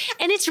 right?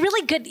 And it's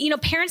really good.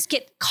 Parents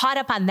get caught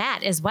up on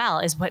that as well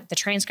as what the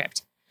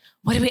transcript.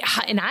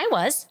 And I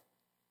was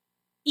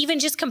even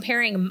just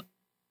comparing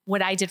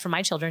what I did for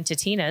my children to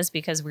Tina's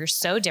because we're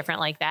so different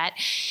like that.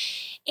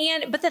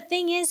 But the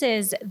thing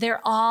is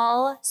they're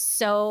all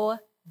so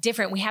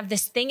different. We have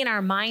this thing in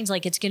our minds,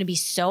 like it's going to be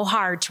so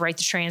hard to write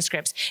the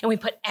transcripts, and we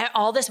put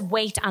all this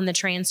weight on the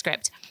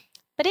transcript.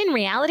 But in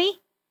reality,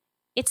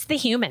 it's the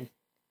human.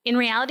 In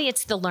reality,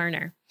 it's the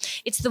learner.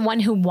 It's the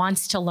one who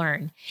wants to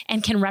learn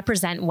and can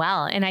represent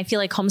well. And I feel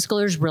like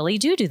homeschoolers really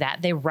do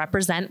that. They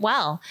represent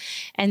well.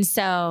 And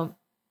so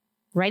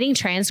writing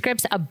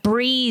transcripts, a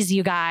breeze,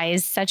 you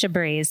guys, such a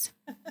breeze.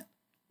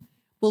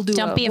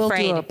 Don't be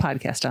afraid. We'll do a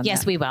podcast on that.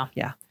 Yes, we will.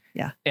 Yeah.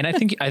 Yeah. And I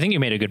think you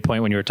made a good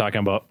point when you were talking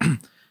about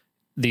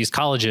these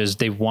colleges.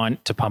 They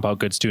want to pump out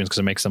good students because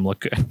it makes them look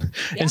good.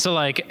 Yeah. And so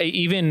like,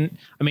 even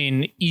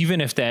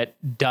if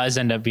that does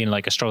end up being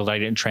like a struggle,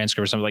 like in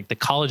transcript or something, like the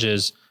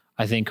colleges,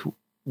 I think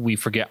we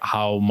forget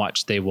how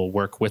much they will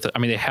work with it. I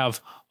mean, they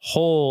have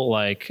whole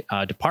like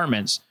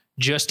departments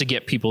just to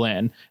get people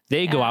in.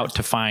 They go out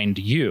to find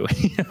you.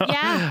 Know?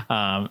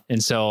 Yeah.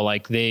 And so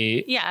like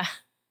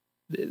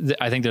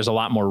I think there's a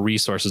lot more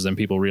resources than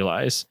people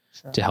realize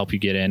to help you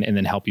get in and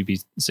then help you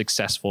be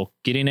successful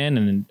getting in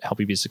and then help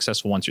you be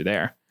successful once you're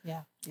there.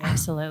 Yeah,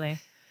 absolutely.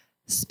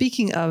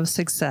 Speaking of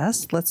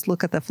success, let's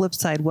look at the flip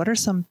side. What are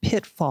some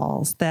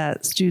pitfalls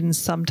that students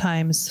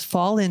sometimes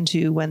fall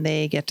into when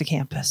they get to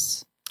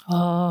campus?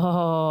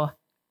 Oh,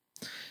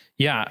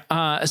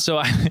 yeah.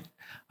 So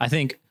I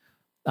think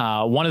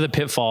one of the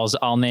pitfalls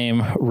I'll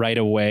name right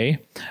away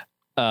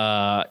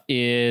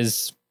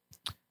is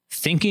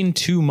thinking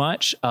too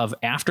much of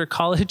after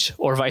college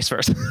or vice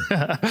versa.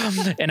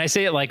 And I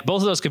say it like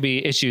both of those could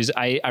be issues.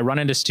 I run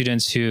into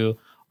students who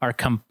are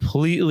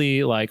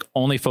completely like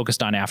only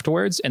focused on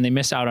afterwards, and they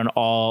miss out on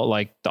all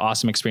like the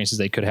awesome experiences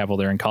they could have while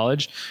they're in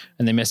college.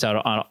 And they miss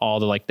out on all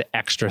the like the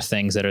extra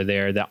things that are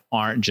there that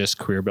aren't just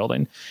career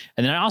building.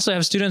 And then I also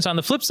have students on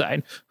the flip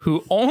side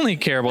who only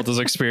care about those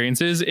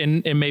experiences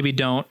and maybe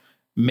don't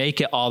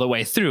make it all the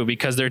way through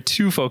because they're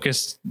too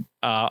focused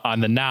on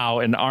the now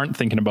and aren't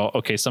thinking about,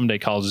 okay, someday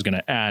college is going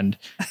to end.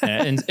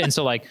 And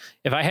so like,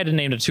 if I had to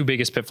name the two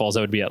biggest pitfalls,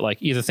 that would be at like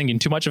either thinking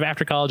too much of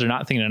after college or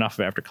not thinking enough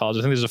of after college. I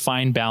think there's a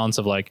fine balance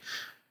of like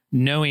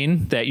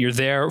knowing that you're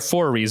there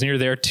for a reason. You're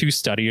there to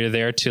study. You're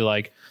there to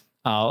like,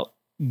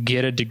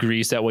 get a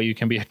degree so that way you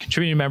can be a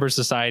contributing member of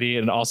society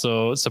and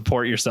also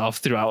support yourself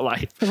throughout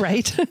life.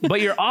 Right. But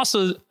you're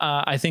also,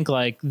 I think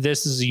like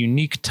this is a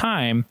unique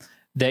time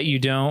that you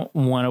don't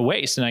want to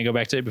waste. And I go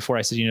back to it before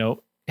I said,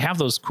 have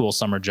those cool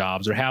summer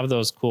jobs or have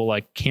those cool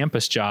like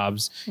campus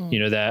jobs,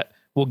 that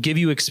will give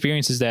you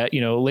experiences that,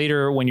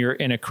 later when you're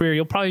in a career,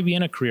 you'll probably be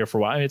in a career for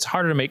a while. It's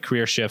harder to make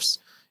career shifts,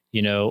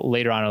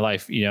 later on in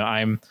life.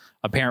 I'm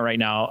a parent right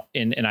now.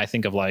 And I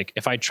think of like,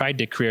 if I tried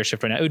to career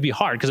shift right now, it would be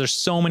hard because there's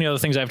so many other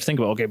things I have to think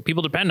about. Okay,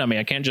 people depend on me.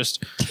 I can't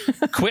just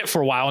quit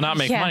for a while and not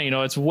make money.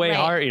 It's way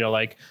hard,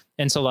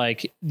 and so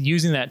like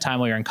using that time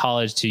while you're in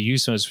college to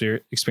use some of those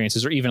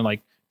experiences or even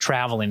like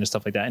traveling and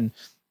stuff like that.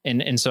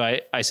 And so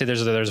I say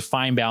there's a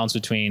fine balance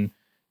between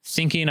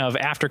thinking of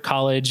after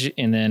college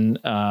and then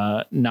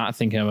not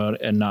thinking about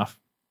it enough.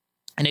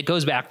 And it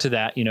goes back to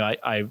that,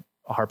 I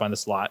harp on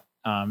this a lot,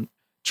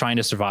 trying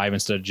to survive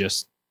instead of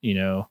just,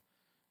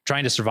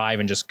 trying to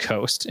survive and just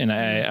coast. And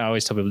I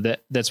always tell people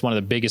that's one of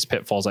the biggest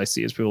pitfalls I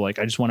see is people like,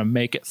 I just want to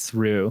make it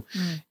through.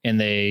 And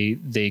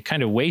they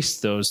kind of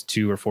waste those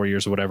 2 or 4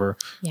 years or whatever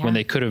when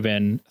they could have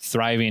been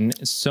thriving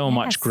so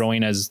much,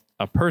 growing as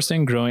a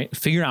person,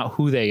 figuring out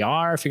who they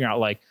are, figuring out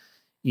like,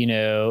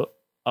 a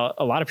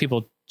lot of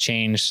people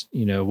change,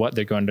 what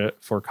they're going to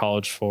for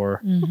college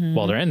for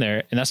while they're in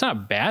there. And that's not a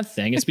bad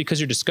thing. It's because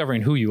you're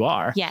discovering who you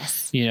are.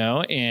 Yes.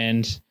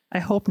 And I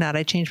hope not.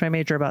 I changed my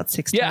major about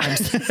 6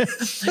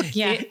 times.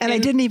 Yeah. And I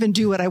didn't even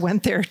do what I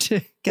went there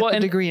to get the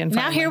degree in.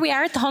 Now here we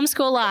are at the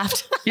homeschool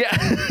loft. Yeah.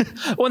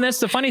 Well, and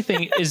that's the funny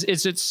thing is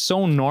it's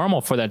so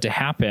normal for that to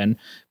happen.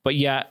 But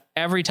yet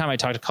every time I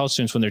talk to college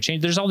students when they're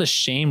changing, there's all this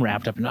shame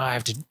wrapped up in, I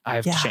have to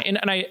change.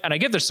 And I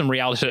get there's some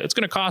reality to it. It's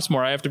going to cost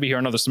more. I have to be here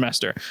another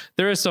semester.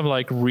 There is some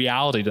like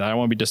reality to that. I don't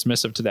want to be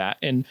dismissive to that.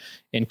 And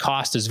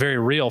cost is very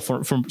real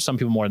for some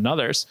people more than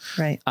others.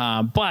 Right.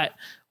 But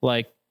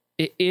like,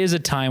 it is a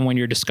time when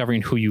you're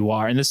discovering who you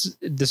are. And this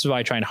is why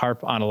I try and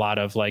harp on a lot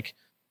of like,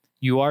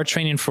 you are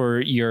training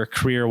for your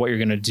career, what you're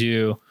going to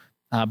do,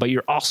 but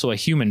you're also a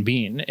human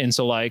being. And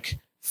so like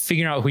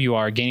figuring out who you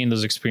are, gaining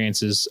those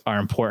experiences are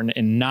important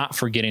and not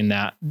forgetting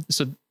that.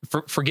 So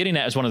forgetting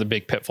that is one of the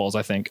big pitfalls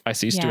I think I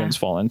see students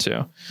fall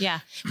into.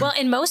 Yeah. Well,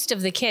 and most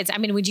of the kids, I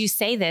mean, would you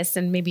say this,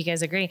 and maybe you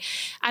guys agree?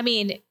 I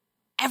mean,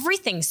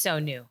 everything's so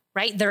new,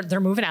 right? They're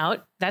moving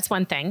out. That's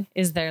one thing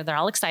is they're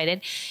all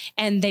excited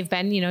and they've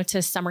been,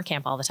 to summer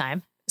camp all the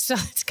time. So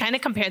it's kind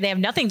of they have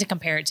nothing to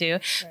compare it to,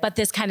 but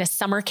this kind of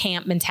summer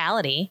camp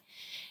mentality.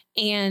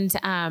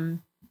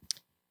 And,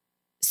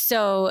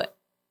 so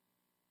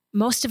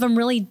most of them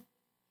really,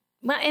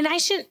 well, and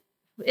is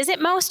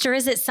it most or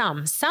is it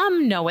some?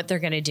 Some know what they're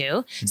going to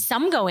do.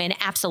 Some go in.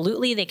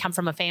 Absolutely. They come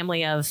from a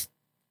family of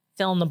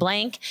fill in the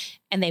blank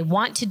and they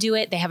want to do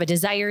it. They have a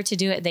desire to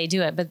do it. They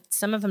do it. But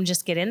some of them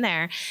just get in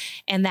there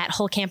and that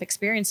whole camp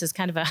experience is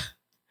kind of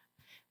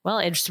well,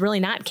 it's really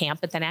not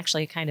camp, but then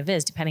actually it kind of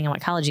is, depending on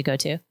what college you go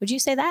to. Would you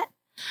say that?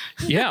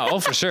 Yeah. Oh,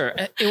 for sure.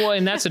 Well,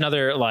 and that's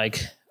another,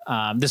 like,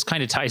 this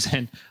kind of ties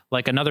in,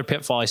 like, another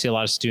pitfall I see a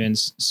lot of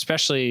students,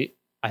 especially,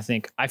 I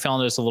think I fell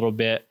into this a little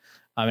bit.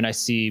 And I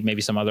see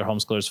maybe some other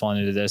homeschoolers falling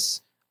into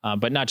this,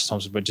 but not just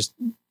homeschoolers, but just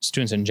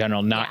students in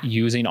general, not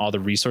using all the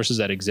resources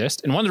that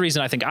exist. And one of the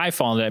reasons I think I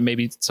fall into that,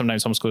 maybe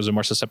sometimes homeschoolers are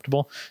more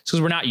susceptible, is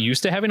because we're not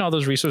used to having all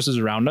those resources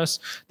around us.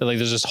 That, like,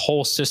 there's this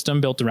whole system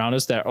built around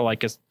us that are,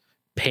 like,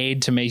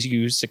 paid to make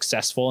you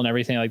successful and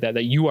everything like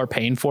that you are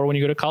paying for when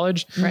you go to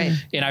college. Right.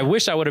 And I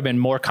wish I would have been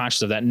more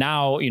conscious of that.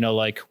 Now,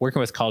 like, working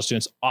with college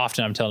students,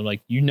 often I'm telling them, like,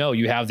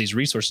 you have these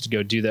resources to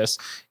go do this.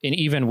 And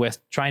even with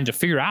trying to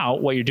figure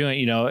out what you're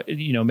doing,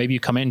 maybe you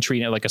come in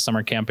treating it like a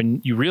summer camp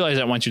and you realize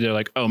that once you're there,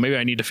 like, oh, maybe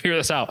I need to figure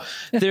this out.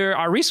 There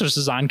are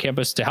resources on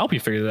campus to help you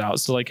figure that out.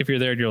 So, like, if you're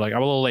there and you're like,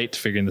 I'm a little late to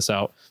figuring this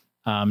out,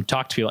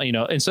 talk to people,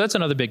 and so that's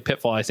another big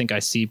pitfall I think I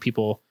see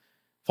people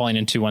falling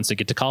into once they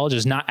get to college,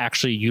 is not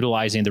actually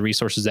utilizing the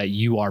resources that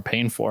you are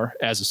paying for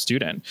as a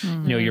student.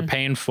 Mm-hmm. You're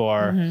paying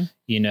for,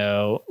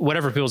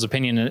 whatever people's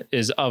opinion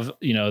is of,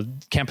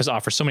 campus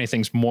offers so many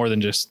things more than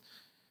just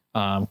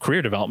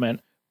career development.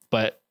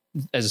 But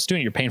as a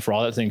student, you're paying for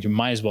all that things. You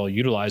might as well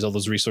utilize all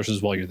those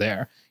resources while you're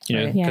there,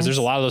 because there's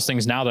a lot of those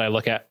things now that I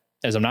look at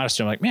as I'm not a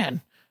student, I'm like,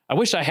 man, I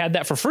wish I had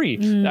that for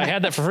free. I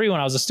had that for free when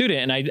I was a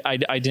student, and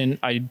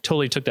I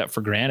totally took that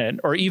for granted.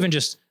 Or even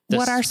just,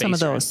 what are some of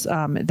those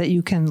that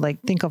you can, like,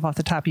 think of off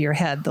the top of your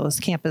head, those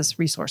campus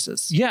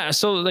resources? Yeah.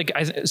 So, like,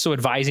 so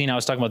advising, I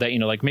was talking about that,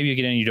 like, maybe you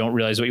get in, you don't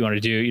realize what you want to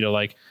do,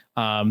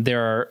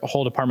 there are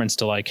whole departments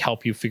to, like,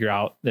 help you figure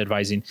out the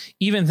advising.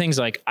 Even things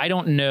like, I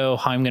don't know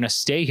how I'm going to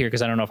stay here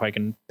because I don't know if I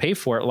can pay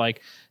for it.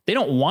 Like, they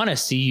don't want to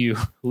see you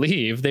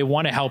leave. They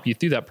want to help you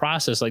through that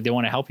process. Like, they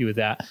want to help you with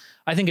that.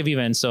 I think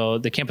so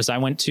the campus I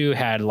went to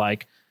had,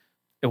 like,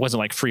 it wasn't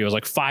like free. It was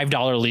like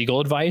 $5 legal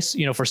advice,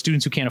 for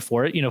students who can't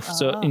afford it,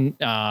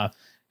 so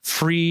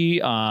free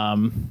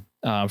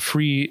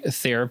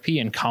therapy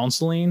and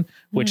counseling,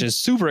 which is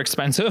super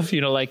expensive,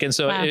 and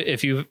so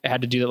if you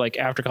had to do that, like,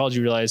 after college,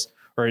 you realize,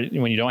 or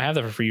when you don't have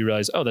that for free, you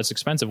realize, oh, that's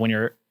expensive. When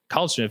you're a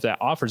college student, if that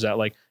offers that,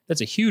 like,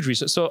 that's a huge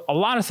resource. So a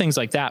lot of things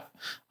like that,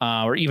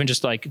 or even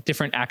just, like,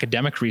 different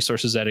academic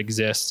resources that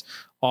exist,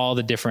 all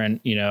the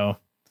different,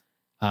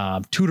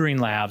 tutoring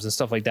labs and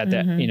stuff like that,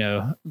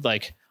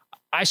 like,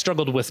 I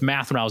struggled with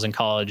math when I was in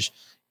college,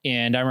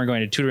 and I remember going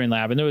to tutoring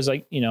lab, and there was,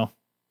 like,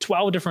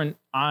 12 different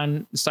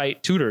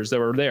on-site tutors that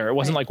were there. It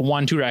wasn't like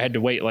one tutor I had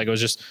to wait. Like, it was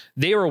just,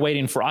 they were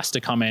waiting for us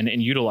to come in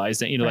and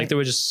utilize it. Like, there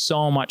was just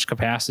so much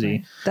capacity.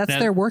 Right. That's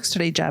their work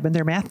study job, and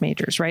they're math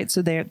majors, right?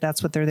 So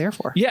that's what they're there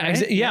for. Yeah.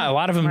 Right? A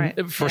lot of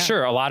them, for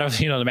sure. A lot of,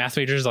 the math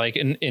majors, like,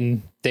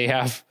 in they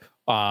have,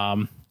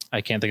 I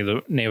can't think of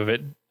the name of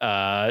it.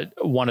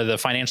 One of the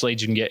financial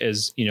aids you can get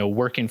is,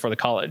 working for the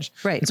college.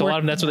 Right. And so a lot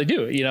of them, that's what they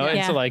do,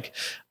 and so, like,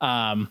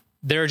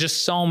 there are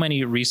just so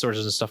many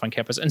resources and stuff on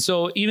campus. And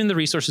so even the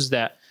resources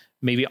that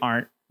maybe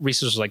aren't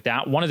resources like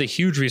that, one of the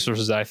huge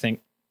resources that I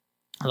think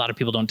a lot of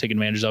people don't take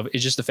advantage of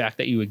is just the fact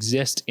that you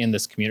exist in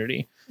this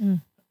community.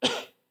 And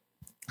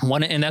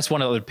that's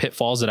one of the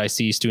pitfalls that I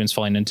see students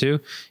falling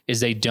into, is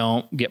they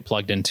don't get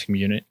plugged into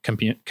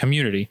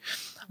community.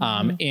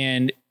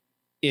 And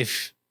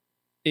if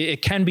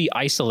it can be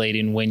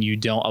isolating when you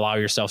don't allow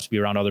yourself to be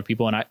around other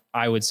people. And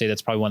I would say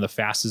that's probably one of the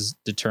fastest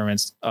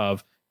determinants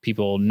of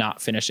people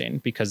not finishing,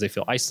 because they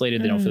feel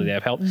isolated. They don't feel they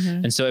have help.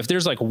 And so if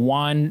there's, like,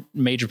 one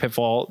major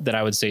pitfall that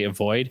I would say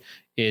avoid,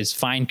 is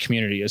find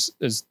community as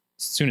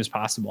soon as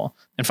possible,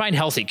 and find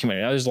healthy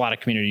community. There's a lot of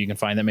community you can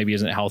find that maybe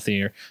isn't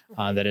healthy, or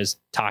that is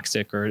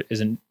toxic, or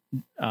isn't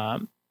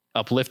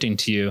uplifting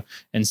to you.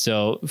 And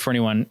so for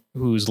anyone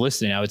who's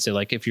listening, I would say,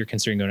 like, if you're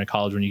considering going to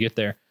college, when you get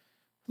there,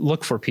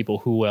 look for people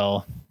who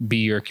will be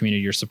your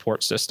community, your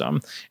support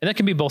system. And that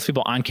can be both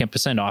people on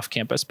campus and off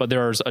campus, but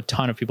there's a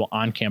ton of people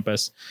on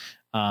campus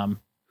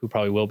who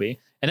probably will be.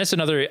 And that's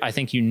another, I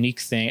think, unique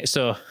thing.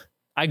 So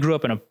I grew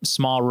up in a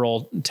small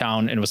rural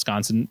town in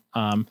Wisconsin,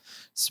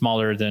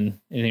 smaller than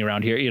anything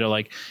around here,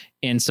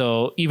 and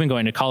so even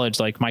going to college,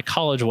 like, my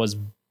college was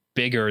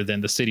bigger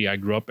than the city I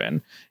grew up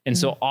in. And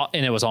so,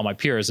 and it was all my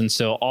peers. And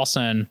so all of a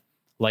sudden,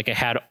 like, I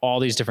had all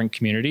these different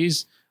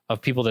communities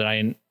of people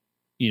that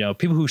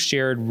people who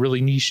shared really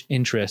niche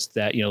interests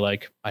that,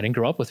 like, I didn't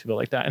grow up with people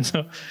like that. And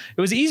so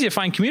it was easy to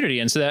find community.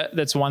 And so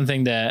that's one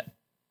thing that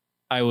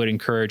I would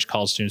encourage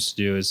college students to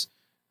do is,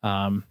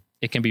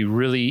 it can be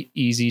really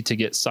easy to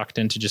get sucked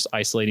into just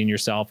isolating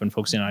yourself and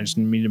focusing on, I just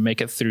need to make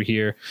it through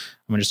here.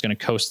 I'm just going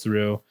to coast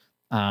through.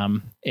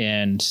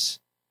 And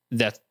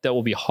that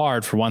will be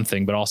hard for one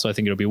thing, but also I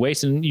think it'll be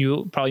wasted, and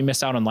you'll probably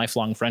miss out on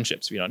lifelong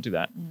friendships if you don't do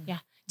that. Yeah.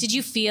 Did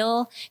you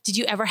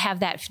ever have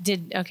that?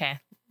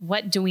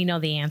 What do we know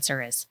the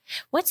answer is?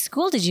 What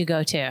school did you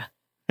go to?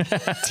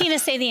 Tina,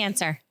 say the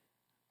answer.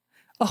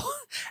 Oh,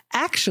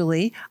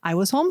 actually, I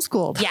was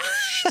homeschooled. Yeah.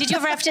 Did you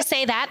ever have to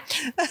say that?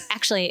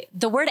 Actually,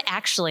 the word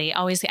actually,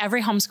 always,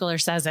 every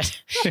homeschooler says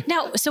it.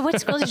 No. So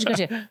what school did you go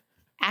to?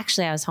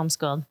 Actually, I was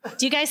homeschooled.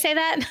 Do you guys say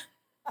that?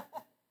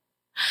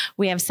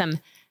 We have some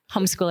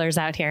homeschoolers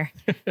out here.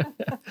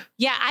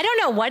 Yeah, I don't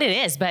know what it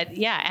is, but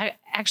yeah,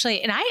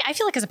 actually, and I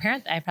feel like as a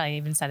parent, I probably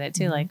even said it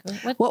too. Like,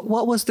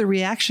 what was the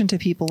reaction to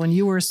people when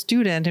you were a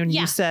student and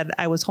you said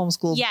I was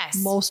homeschooled?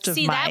 Yes,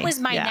 that was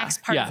my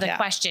next part of the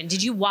question.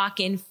 Did you walk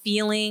in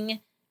feeling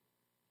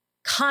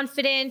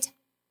confident?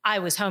 I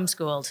was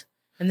homeschooled,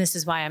 and this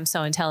is why I'm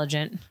so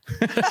intelligent.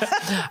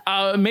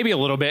 Maybe a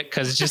little bit,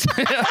 because it's just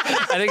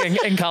I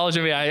think in college,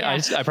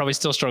 I probably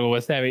still struggle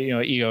with having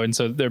ego, and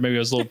so there maybe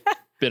was a little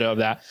bit of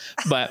that.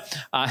 But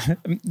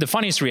the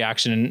funniest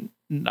reaction,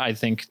 and I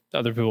think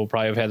other people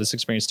probably have had this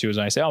experience too, is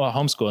when I say, "Oh, I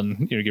homeschool,"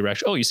 and get a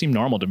reaction, "Oh, you seem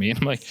normal to me," and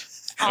I'm like,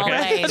 "Okay,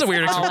 always, that's a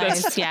weird,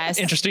 that's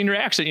interesting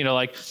reaction,"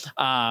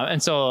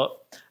 and so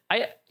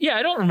I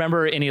don't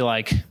remember any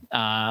like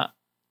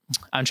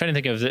I'm trying to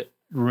think of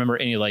remember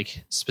any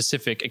like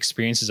specific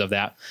experiences of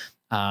that,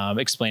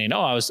 explaining,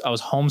 I was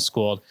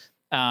homeschooled.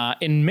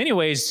 In many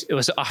ways, it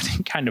was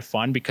often kind of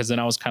fun, because then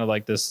I was kind of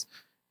like this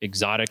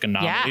exotic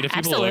anomaly to people.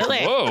 Absolutely.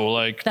 Like, whoa,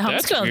 like the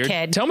that's homeschooled weird.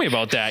 kid. Tell me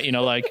about that.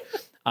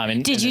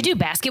 Did you do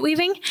basket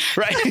weaving?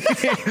 Right.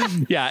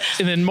 Yeah.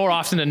 And then more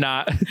often than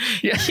not.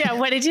 Yeah. Yeah.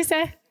 What did you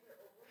say?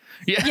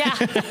 Yeah.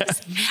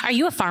 Are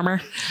you a farmer?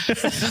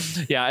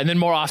 Yeah. And then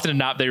more often than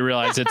not, they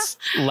realize it's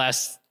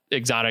less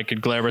exotic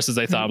and glamorous as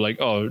they thought. I'm like,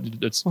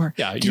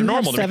 you're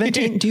normal to me.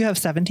 Do you have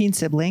 17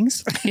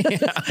 siblings?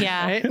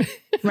 Yeah.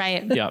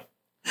 Right. Yeah.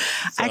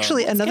 So,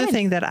 actually, another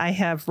thing that I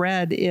have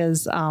read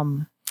is,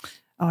 now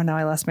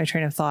I lost my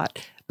train of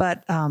thought,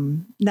 but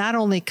not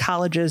only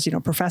colleges,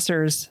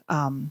 professors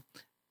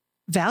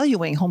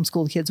valuing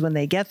homeschooled kids when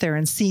they get there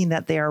and seeing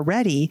that they are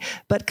ready,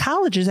 but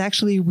colleges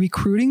actually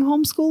recruiting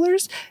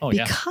homeschoolers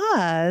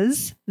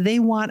because they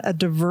want a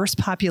diverse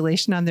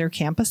population on their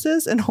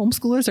campuses, and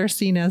homeschoolers are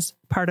seen as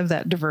part of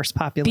that diverse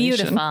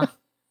population. Beautiful.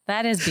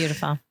 That is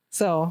beautiful.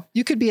 So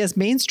you could be as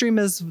mainstream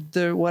as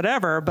the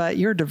whatever, but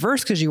you're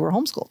diverse because you were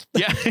homeschooled.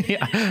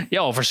 Yeah.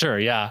 Oh, for sure.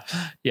 Yeah.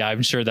 Yeah.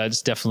 I'm sure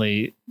that's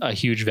definitely a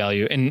huge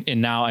value.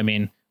 And now,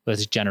 with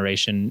this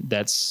generation,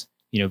 that's,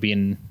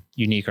 being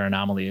unique or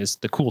anomaly is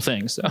the cool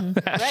thing. So,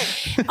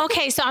 right.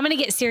 Okay. So I'm going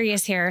to get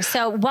serious here.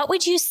 So what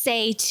would you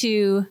say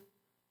to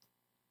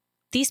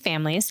these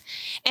families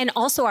and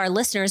also our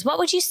listeners? What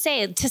would you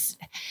say to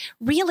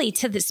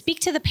speak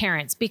to the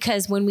parents?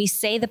 Because when we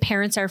say the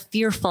parents are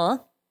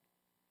fearful,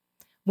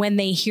 when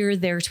they hear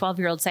their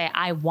 12-year-old say,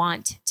 I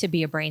want to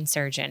be a brain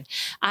surgeon,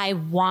 I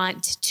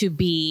want to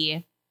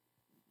be,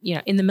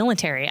 in the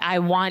military, I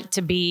want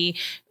to be,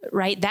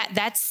 right?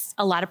 That's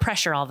a lot of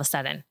pressure all of a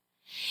sudden.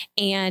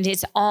 And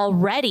it's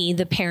already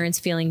the parents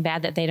feeling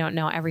bad that they don't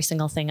know every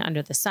single thing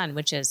under the sun,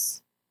 which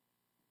is,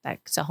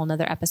 that's a whole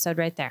nother episode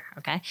right there.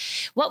 Okay.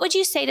 What would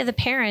you say to the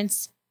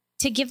parents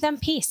to give them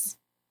peace?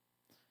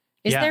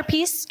 Is there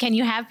peace? Can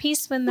you have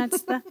peace when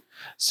that's the...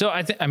 So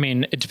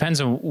it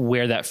depends on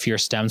where that fear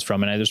stems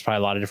from. And there's probably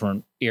a lot of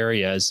different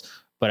areas,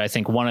 but I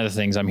think one of the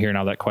things I'm hearing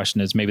out of that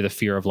question is maybe the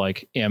fear of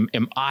like, am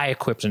I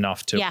equipped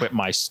enough to equip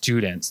my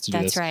students to do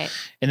this? That's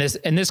right.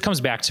 And this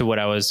comes back to what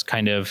I was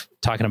kind of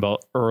talking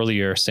about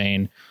earlier,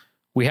 saying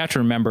we have to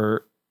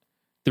remember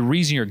the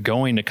reason you're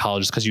going to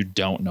college is because you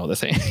don't know the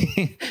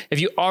thing.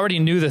 If you already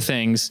knew the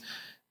things,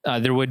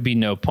 there would be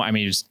no point.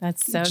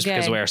 That's so just good.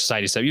 because of the way our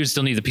society is set. You would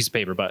still need the piece of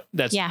paper, but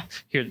that's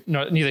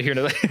neither here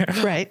nor there.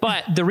 Right.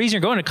 But the reason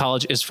you're going to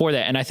college is for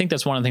that. And I think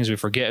that's one of the things we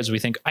forget is we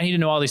think I need to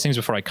know all these things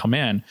before I come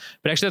in,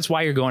 but actually that's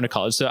why you're going to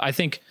college. So I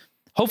think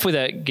hopefully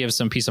that gives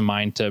some peace of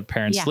mind to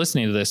parents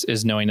listening to this,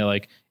 is knowing that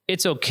like,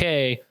 it's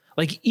okay.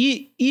 Like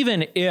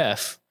even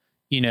if,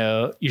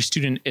 your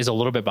student is a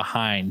little bit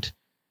behind,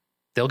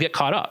 they'll get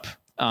caught up.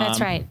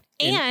 That's right.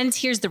 And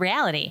here's the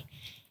reality.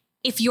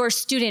 If your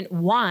student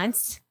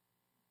wants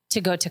to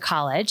go to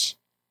college,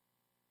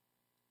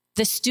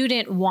 the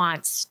student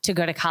wants to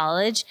go to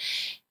college,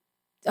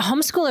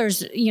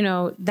 homeschoolers,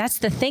 that's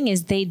the thing,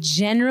 is they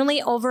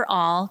generally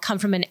overall come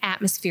from an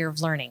atmosphere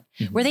of learning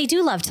where they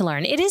do love to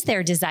learn. It is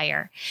their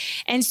desire.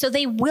 And so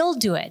they will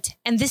do it.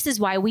 And this is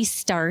why we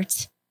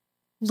start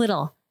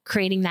little,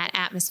 creating that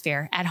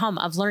atmosphere at home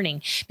of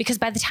learning, because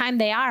by the time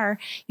they are,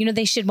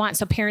 they should want.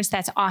 So parents,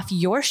 that's off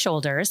your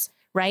shoulders,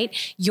 right?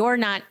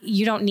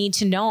 You don't need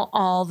to know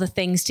all the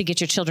things to get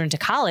your children to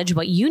college.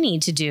 What you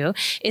need to do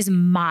is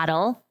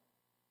model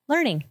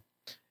learning.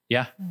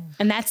 Yeah.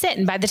 And that's it.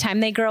 And by the time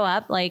they grow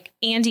up, like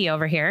Andy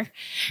over here,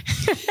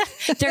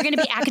 they're going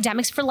to be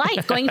academics for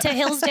life, going to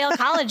Hillsdale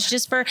College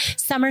just for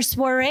summer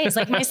soirees.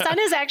 Like my son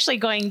is actually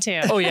going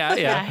to. Oh yeah.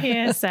 Yeah.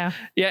 Yeah. So.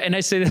 Yeah. And I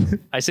say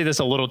this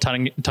a little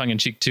tongue in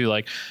cheek too,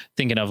 like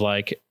thinking of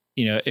like,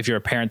 if you're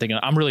a parent thinking,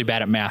 I'm really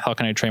bad at math, how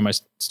can I train my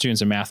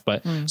students in math?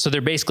 But so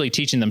they're basically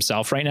teaching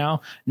themselves right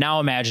now. Now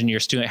imagine your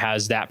student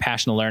has that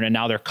passion to learn, and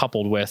now they're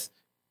coupled with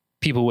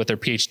people with their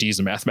PhDs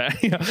in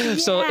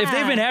mathematics. So if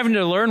they've been having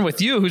to learn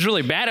with you, who's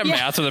really bad at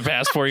math for the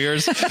past 4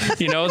 years,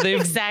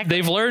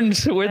 they've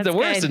learned with the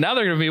worst, and now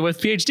they're going to be with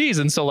PhDs.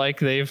 And so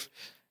like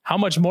how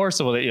much more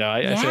so that,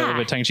 I say a little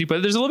bit tongue in cheek,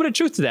 but there's a little bit of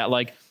truth to that.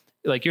 Like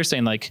you're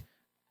saying, like,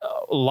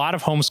 a lot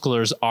of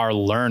homeschoolers are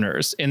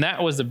learners. And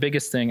that was the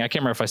biggest thing. I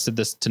can't remember if I said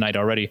this tonight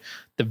already.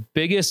 The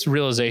biggest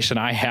realization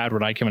I had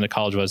when I came into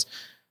college was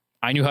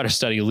I knew how to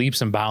study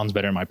leaps and bounds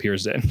better than my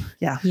peers did.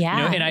 Yeah.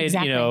 Yeah. And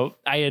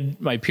I had,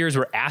 my peers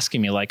were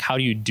asking me like, how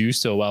do you do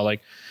so well?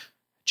 Like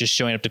just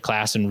showing up to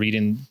class and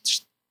reading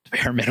just the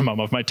bare minimum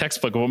of my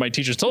textbook of what my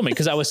teachers told me.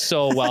 Cause I was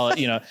so well,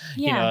 you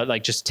know,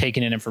 like just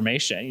taking in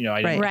information,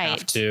 I didn't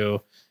have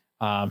to,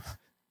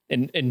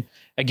 and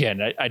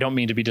again, I don't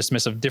mean to be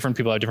dismissive. Different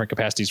people have different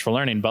capacities for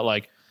learning, but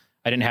like,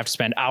 I didn't have to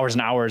spend hours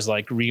and hours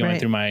like going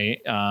through my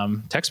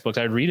textbooks.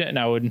 I'd read it and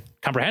I would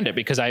comprehend it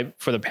because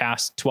for the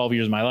past 12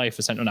 years of my life,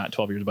 essentially not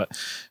 12 years, but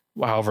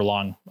however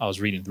long I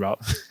was reading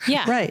throughout.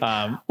 Yeah. Right.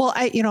 Well,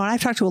 and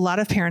I've talked to a lot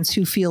of parents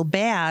who feel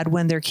bad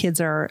when their kids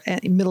are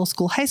at middle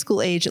school, high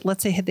school age.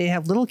 Let's say they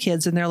have little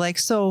kids and they're like,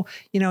 so,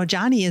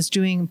 Johnny is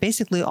doing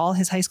basically all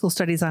his high school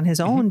studies on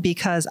his own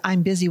because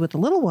I'm busy with the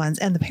little ones.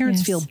 And the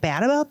parents feel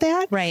bad about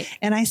that. Right.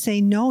 And I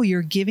say, no,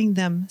 you're giving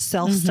them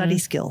self-study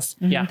skills.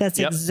 Yeah. That's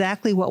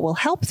exactly what will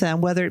help them,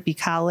 whether it be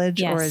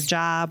college or a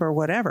job or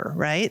whatever,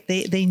 right?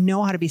 They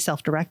know how to be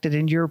self-directed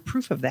and you're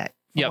proof of that.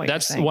 Yeah,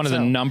 that's one of the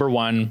number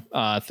one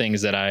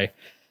things that I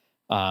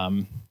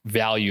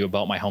value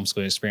about my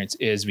homeschooling experience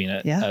is being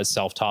a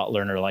self-taught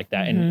learner like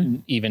that.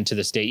 And even to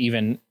this day,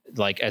 even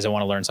like as I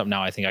want to learn something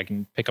now, I think I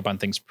can pick up on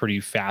things pretty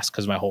fast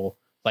because my whole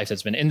life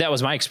that's been, and that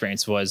was my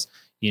experience was,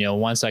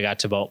 once I got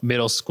to about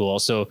middle school.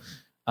 So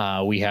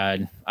we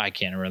had, I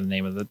can't remember the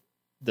name of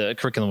the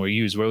curriculum we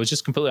used, where it was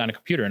just completely on a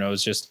computer. And it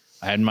was just,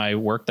 I had my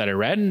work that I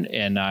read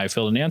and I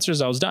filled in the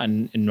answers. I was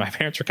done. And my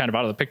parents were kind of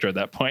out of the picture at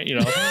that point,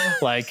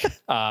 like,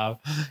 I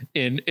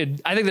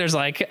think there's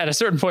like at a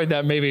certain point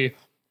that maybe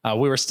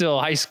we were still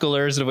high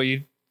schoolers and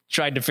we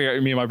tried to figure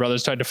out, me and my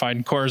brothers tried to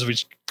find corners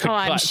which could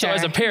cut. Sure. So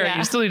as a parent,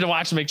 you still need to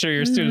watch and make sure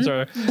your students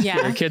are,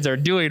 your kids are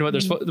doing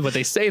what what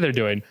they say they're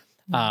doing.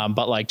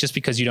 But like, just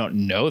because you don't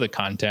know the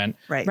content,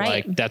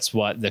 like that's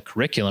what the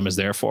curriculum is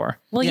there for.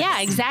 Well,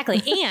 yeah,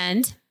 exactly.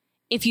 And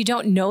if you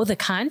don't know the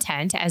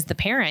content as the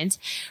parent,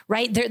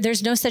 right,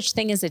 there's no such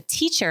thing as a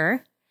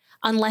teacher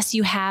unless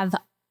you have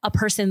a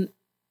person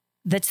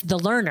that's the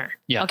learner.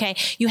 Yeah. Okay.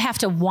 You have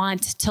to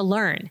want to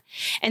learn.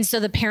 And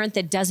so the parent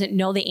that doesn't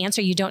know the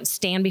answer, you don't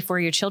stand before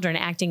your children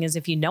acting as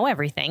if you know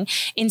everything.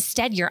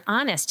 Instead, you're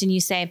honest and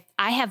you say,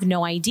 I have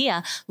no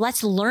idea.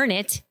 Let's learn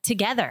it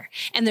together.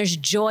 And there's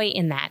joy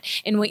in that.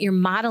 And what you're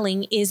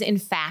modeling is in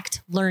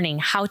fact learning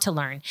how to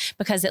learn,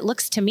 because it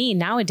looks to me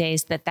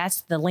nowadays that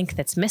that's the link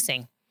that's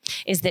missing,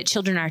 is that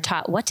children are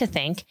taught what to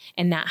think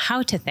and not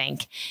how to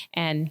think.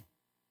 And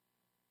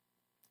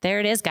there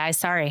it is, guys.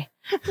 Sorry.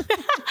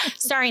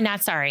 Sorry,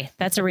 not sorry.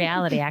 That's a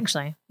reality,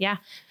 actually. Yeah.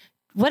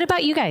 What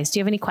about you guys? Do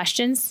you have any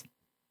questions?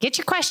 Get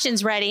your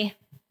questions ready.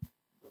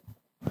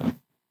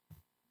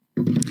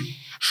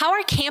 How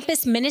are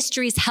campus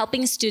ministries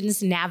helping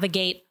students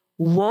navigate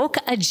woke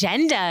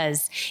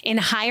agendas in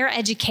higher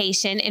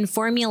education and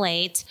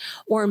formulate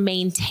or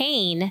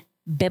maintain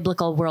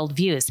biblical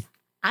worldviews?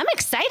 I'm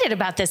excited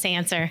about this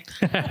answer.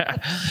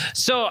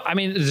 So, I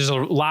mean, there's a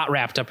lot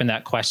wrapped up in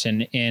that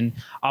question. And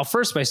I'll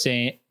first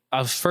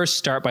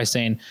start by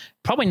saying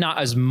probably not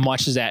as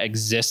much as that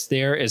exists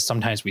there as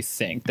sometimes we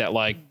think, that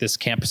like this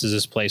campus is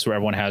this place where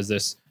everyone has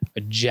this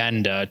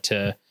agenda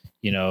to,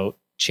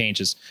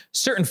 changes.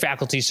 Certain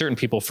faculty, certain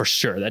people for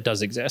sure, that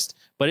does exist,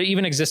 but it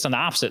even exists on the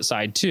opposite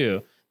side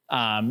too.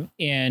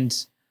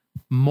 And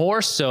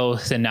more so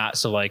than not.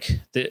 So like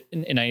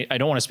and I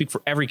don't want to speak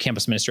for every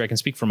campus ministry. I can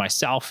speak for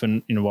myself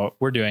and what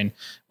we're doing,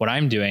 what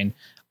I'm doing,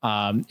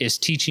 is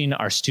teaching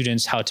our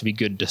students how to be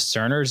good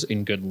discerners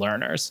and good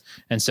learners.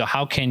 And so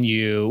how can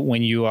you,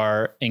 when you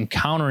are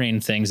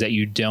encountering things that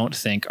you don't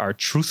think are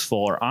truthful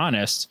or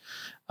honest,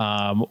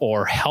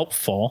 or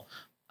helpful,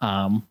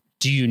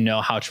 do you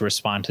know how to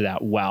respond to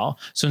that well?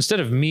 So instead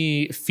of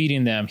me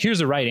feeding them, here's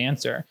the right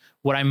answer,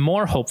 what I'm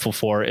more hopeful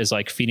for is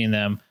like feeding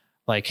them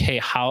like,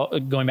 hey,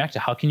 going back to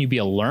how can you be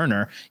a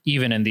learner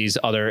even in these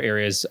other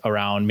areas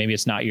around, maybe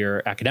it's not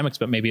your academics,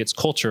 but maybe it's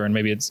culture and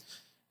maybe it's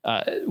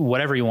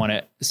whatever you want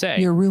to say.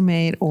 Your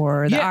roommate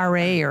or the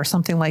RA or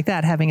something like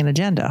that, having an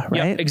agenda, right?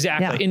 Yeah,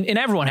 exactly. Yeah. And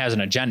everyone has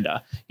an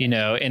agenda,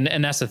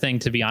 and that's the thing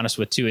to be honest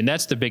with too. And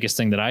that's the biggest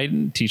thing that I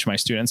teach my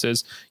students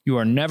is you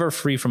are never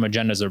free from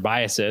agendas or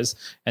biases.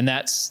 And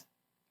that's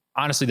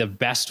honestly the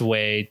best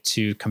way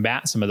to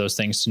combat some of those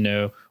things, to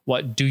know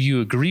what do you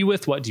agree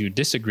with, what do you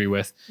disagree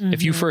with. Mm-hmm.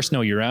 If you first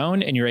know your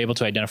own and you're able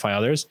to identify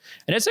others.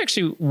 And it's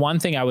actually one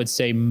thing I would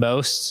say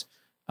most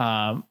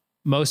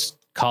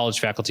college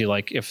faculty,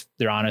 like if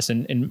they're honest,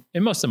 and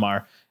most of them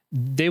are,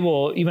 they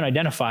will even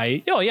identify,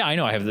 oh yeah, I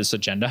know I have this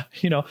agenda,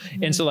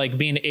 Mm-hmm. And so like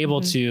being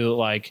able to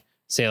like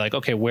say like,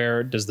 okay,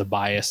 where does the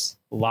bias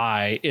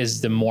lie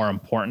is the more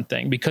important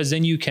thing, because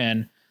then you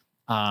can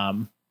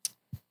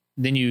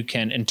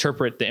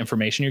interpret the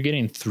information you're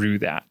getting through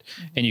that.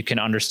 And you can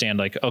understand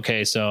like,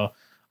 okay, so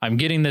I'm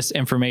getting this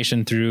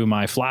information through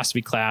my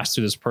philosophy class,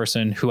 through this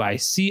person who I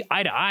see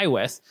eye to eye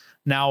with.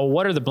 Now,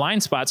 what are the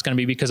blind spots going to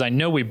be? Because I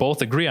know we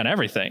both agree on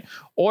everything.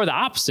 Or the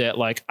opposite,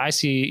 like I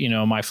see,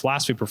 my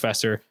philosophy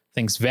professor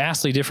thinks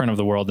vastly different of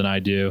the world than I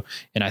do.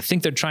 And I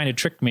think they're trying to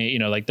trick me,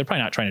 like they're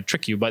probably not trying to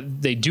trick you,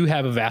 but they do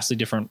have a vastly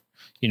different,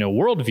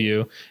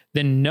 worldview.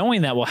 Then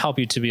knowing that will help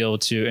you to be able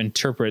to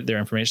interpret their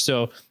information.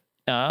 So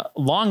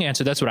long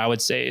answer, that's what I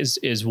would say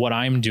is what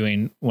I'm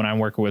doing when I'm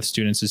working with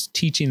students is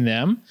teaching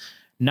them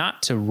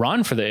not to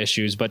run for the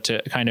issues, but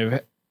to kind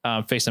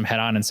of face them head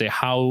on and say,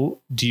 how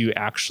do you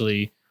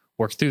actually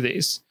work through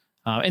these?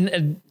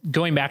 And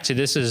going back to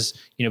this is,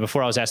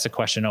 before I was asked the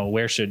question,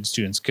 where should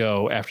students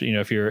go after,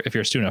 if you're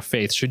a student of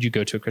faith, should you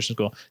go to a Christian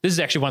school? This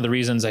is actually one of the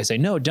reasons I say,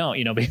 no, don't,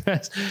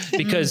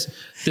 because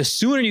the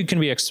sooner you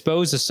can be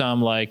exposed to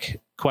some like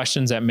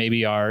questions that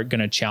maybe are going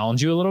to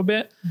challenge you a little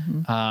bit,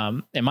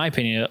 in my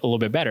opinion, a little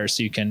bit better.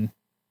 So you can,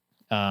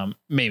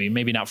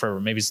 maybe not forever.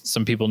 Maybe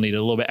some people need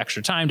a little bit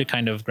extra time to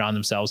kind of ground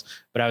themselves.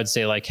 But I would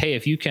say like, hey,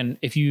 if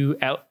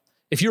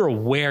you're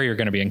aware you're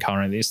going to be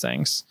encountering these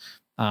things,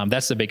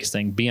 that's the biggest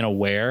thing, being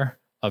aware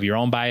of your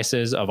own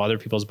biases, of other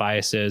people's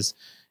biases,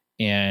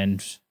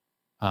 and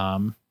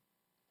going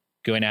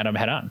at them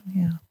head on.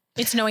 Yeah.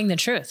 It's knowing the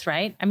truth,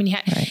 right? I mean,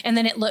 Right. and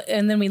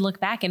then we look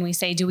back and we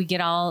say, do we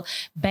get all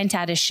bent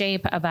out of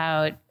shape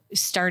about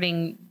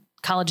starting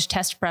college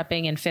test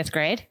prepping in 5th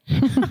grade?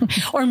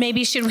 Or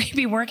maybe should we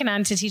be working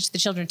on to teach the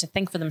children to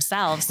think for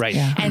themselves, Right.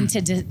 Yeah. and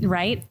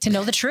to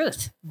know the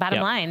truth, bottom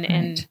Yeah. line. Right.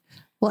 And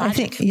Well, I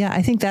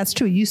think that's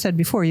true. You said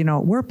before,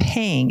 we're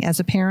paying as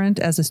a parent,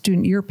 as a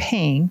student, you're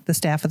paying the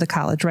staff of the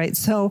college, right?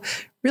 So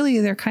really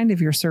they're kind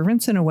of your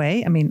servants in a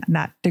way. I mean,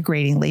 not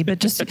degradingly, but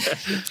just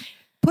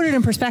put it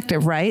in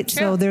perspective, right? True.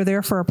 So they're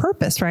there for a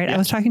purpose, right? Yeah. I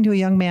was talking to a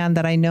young man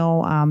that I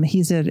know,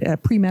 he's at a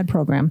pre-med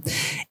program,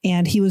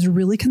 and he was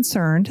really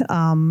concerned.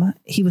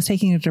 He was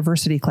taking a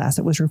diversity class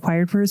that was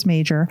required for his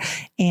major,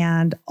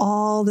 and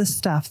all the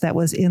stuff that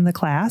was in the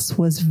class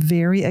was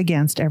very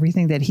against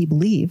everything that he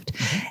believed.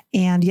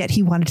 And yet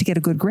he wanted to get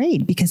a good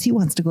grade because he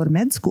wants to go to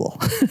med school.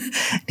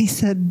 And he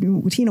said,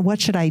 Tina,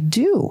 what should I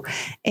do?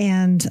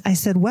 And I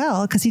said,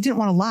 well, because he didn't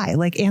want to lie,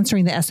 like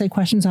answering the essay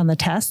questions on the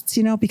tests,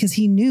 because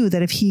he knew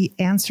that if he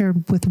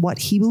answered with what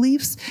he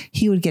believes,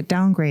 he would get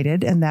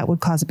downgraded and that would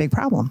cause a big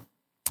problem.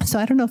 So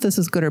I don't know if this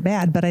is good or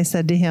bad, but I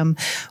said to him,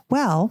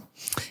 well,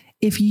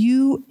 if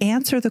you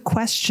answer the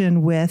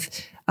question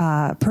with,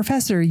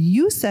 Professor,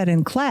 you said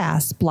in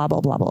class, blah,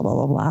 blah, blah, blah, blah,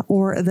 blah, blah,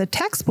 or the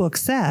textbook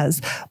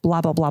says, blah,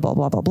 blah, blah, blah,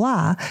 blah, blah,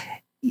 blah.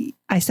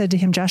 I said to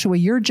him, Joshua,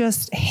 you're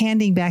just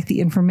handing back the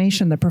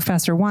information the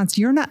professor wants.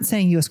 You're not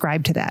saying you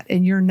ascribe to that,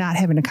 and you're not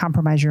having to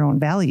compromise your own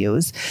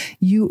values.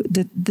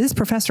 This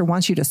professor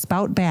wants you to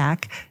spout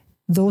back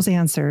those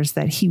answers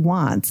that he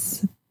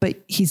wants, but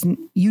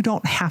you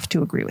don't have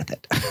to agree with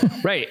it.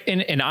 Right.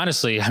 And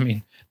honestly, I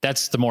mean,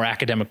 that's the more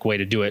academic way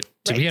to do it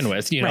to begin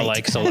with,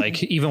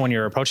 Right. Even when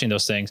you're approaching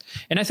those things.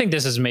 And I think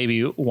this is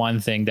maybe one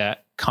thing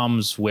that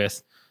comes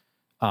with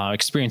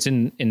experience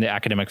in the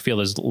academic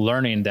field is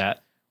learning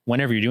that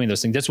whenever you're doing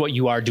those things, that's what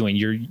you are doing.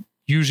 You're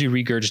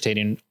usually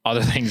regurgitating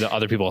other things that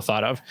other people have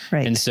thought of.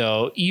 Right. And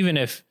so even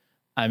if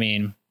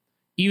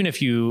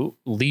you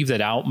leave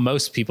that out,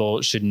 most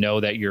people should know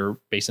that you're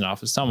basing it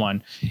off of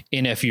someone.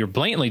 And if you're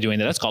blatantly doing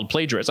that, that's called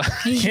plagiarism.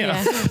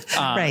 Yeah.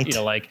 Right.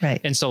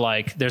 Right. And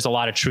so there's a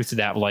lot of truth to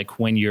that. Like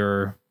when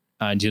you're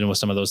dealing with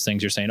some of those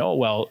things, you're saying, oh,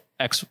 well,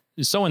 X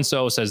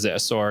so-and-so says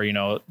this, or,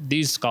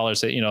 these scholars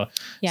say, Yeah.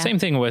 same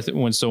thing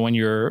when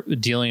you're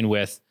dealing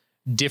with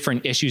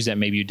different issues that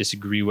maybe you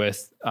disagree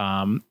with,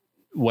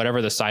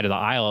 whatever the side of the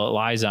aisle it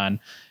lies on,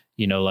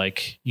 I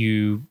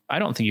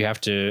don't think you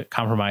have to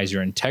compromise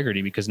your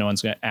integrity because no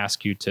one's going to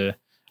ask you to.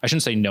 I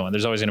shouldn't say no one.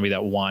 There's always going to be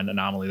that one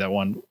anomaly, that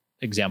one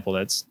example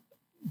that's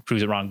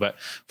proves it wrong. But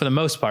for the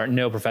most part,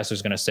 no professor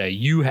is going to say,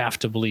 you have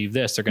to believe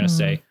this. They're going to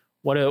say,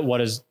 what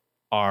does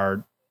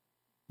our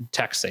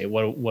text say?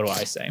 What do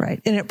I say?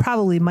 Right. And it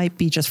probably might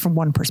be just from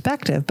one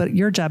perspective, but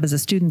your job as a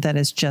student then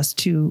is just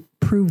to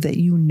prove that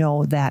you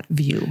know that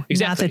view,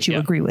 Exactly. not that you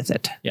agree with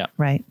it. Yeah.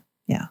 Right.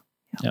 Yeah.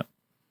 Yep.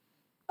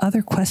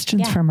 Other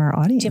questions Yeah. from our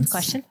audience? Do you have a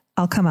question?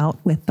 I'll come out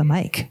with the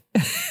mic.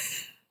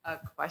 A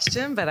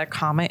question, but a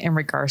comment in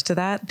regards to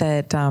that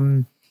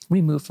we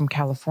moved from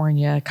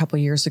California a couple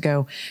of years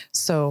ago.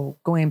 So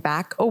going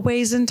back a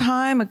ways in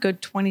time, a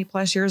good 20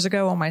 plus years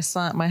ago, when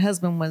my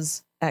husband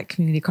was at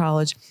community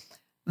college,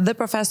 the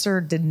professor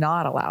did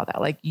not allow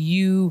that. Like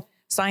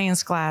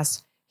science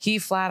class, he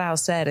flat out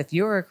said, if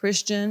you're a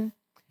Christian,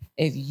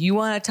 if you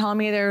want to tell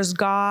me there's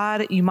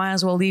God, you might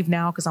as well leave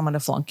now because I'm going to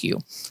flunk you.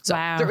 So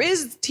Wow. there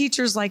is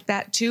teachers like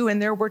that too. And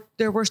there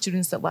were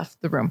students that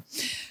left the room.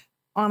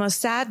 On a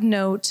sad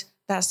note,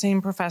 that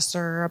same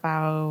professor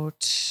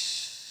about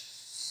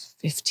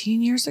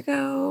 15 years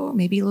ago,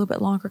 maybe a little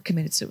bit longer,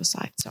 committed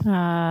suicide. So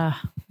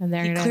And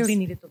there he it clearly is.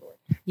 needed the Lord.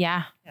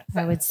 Yeah,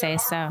 I would say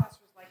so.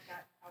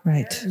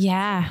 Right.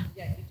 Yeah.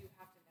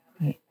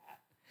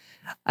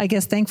 I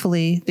guess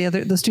thankfully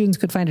the students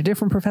could find a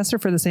different professor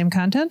for the same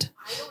content.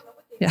 I don't know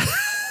what they did. My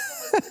husband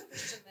was a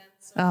Christian then,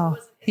 so he Oh,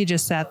 wasn't he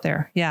just sat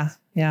there. Yeah.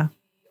 Yeah.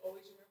 he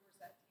always remembers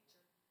that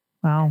teacher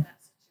Wow. in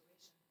that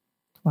situation.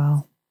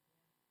 Wow.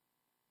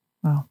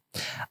 Wow.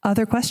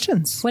 Other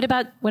questions? What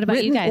about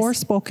Written you guys? or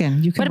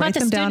spoken? You can What about write the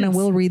them down and students?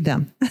 we'll read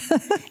them.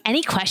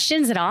 Any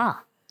questions at all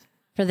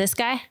for this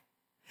guy?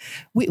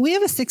 We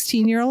have a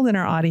 16-year-old in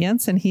our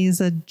audience, and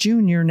he's a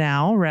junior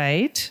now,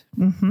 right?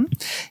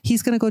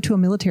 He's going to go to a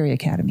military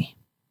academy,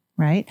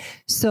 right?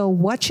 So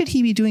what should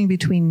he be doing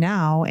between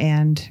now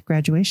and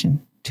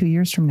graduation, 2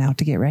 years from now,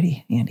 to get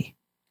ready, Andy?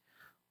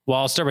 Well,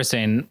 I'll start by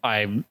saying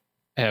I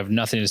have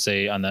nothing to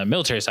say on the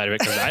military side of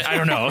it because I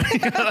don't know.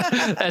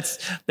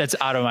 that's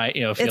out of my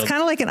field. It's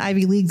kind of like an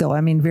Ivy League, though.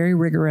 I mean, very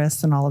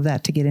rigorous and all of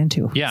that to get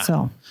into. Yeah.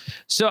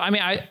 So I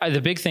mean, I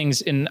the big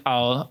things, and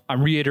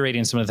I'm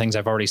reiterating some of the things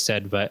I've already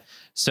said. But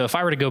so if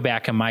I were to go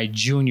back in my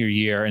junior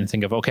year and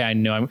think of, okay, I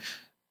know I'm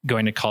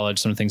going to college,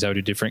 some things I would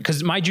do different.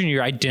 Because my junior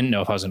year, I didn't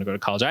know if I was going to go to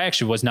college. I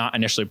actually was not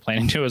initially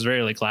planning to. It was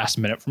very last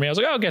minute for me. I was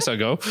like, oh, I guess I'll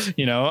go,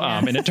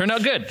 and it turned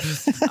out good.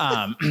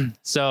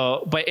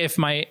 But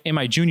in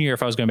my junior year,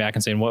 if I was going back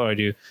and saying, what would I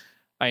do?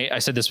 I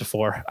said this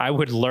before, I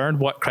would learn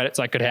what credits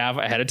I could have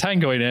ahead of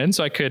time going in.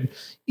 So I could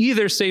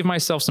either save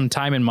myself some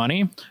time and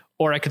money,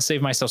 or I could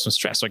save myself some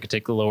stress. So I could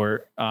take the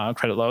lower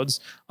credit loads.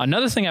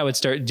 Another thing I would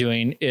start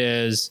doing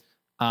is,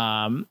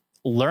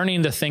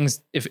 learning the things,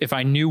 if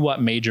I knew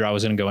what major I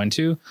was going to go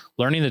into,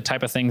 learning the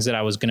type of things that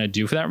I was going to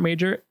do for that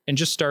major and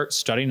just start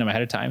studying them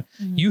ahead of time.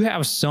 You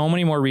have so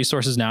many more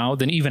resources now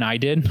than even I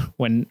did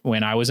when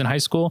I was in high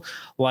school.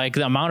 Like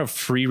the amount of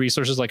free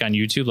resources, like on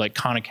YouTube, like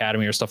Khan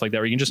Academy or stuff like that,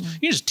 where you can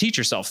just teach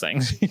yourself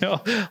things,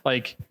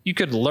 like you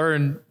could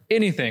learn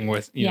anything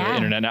with the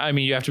internet. I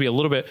mean, you have to be a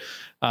little bit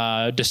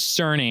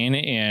discerning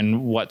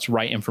in what's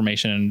right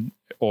information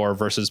or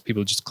versus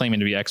people just claiming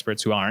to be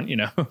experts who aren't,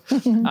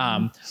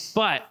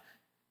 but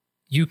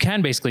you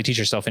can basically teach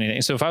yourself anything.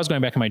 So if I was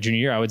going back in my junior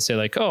year, I would say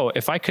like, oh,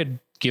 if I could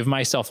give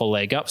myself a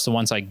leg up. So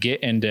once I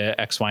get into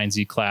X, Y, and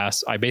Z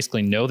class, I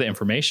basically know the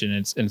information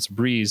and it's a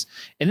breeze.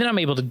 And then I'm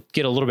able to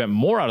get a little bit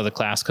more out of the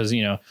class. Cause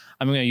I'm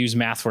going to use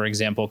math for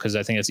example, cause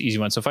I think that's an easy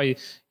one. So if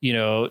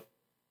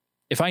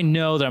I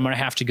know that I'm going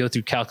to have to go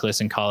through calculus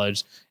in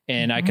college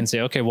and I can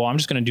say, okay, well, I'm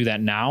just going to do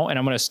that now. And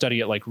I'm going to study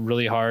it like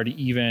really hard,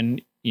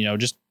 even,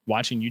 just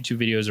watching YouTube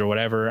videos or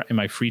whatever in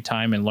my free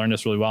time and learn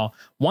this really well.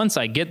 Once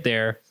I get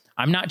there,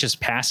 I'm not just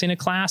passing a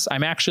class.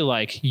 I'm actually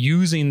like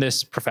using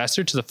this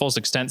professor to the fullest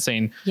extent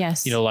saying,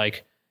 yes,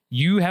 like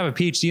you have a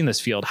PhD in this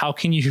field. How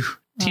can you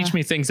teach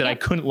me things that I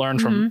couldn't learn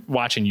from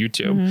watching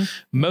YouTube?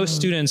 Most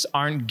students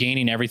aren't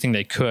gaining everything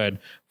they could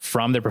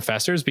from their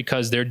professors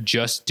because they're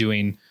just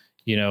doing,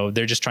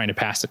 they're just trying to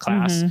pass the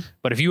class.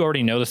 But if you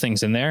already know the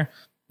things in there,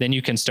 then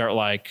you can start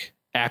like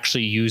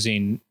actually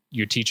using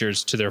your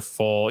teachers to their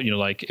full,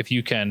 like if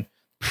you can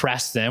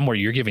press them where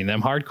you're giving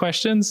them hard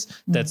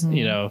questions, that's,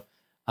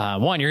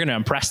 one, you're going to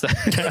impress them,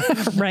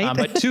 right?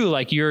 But two,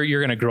 like you're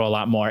going to grow a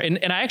lot more. And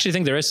I actually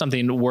think there is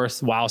something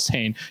worthwhile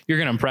saying. You're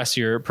going to impress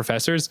your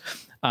professors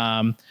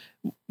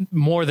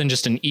more than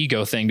just an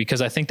ego thing,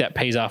 because I think that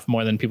pays off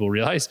more than people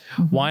realize.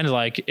 One,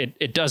 like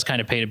it does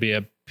kind of pay to be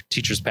a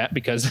teacher's pet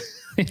because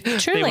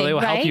truly, they will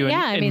help you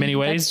in many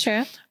ways.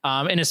 That's true.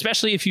 And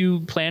especially if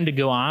you plan to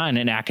go on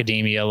in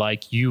academia,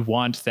 like you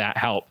want that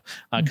help.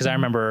 Because I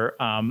remember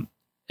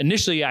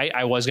initially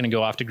I was going to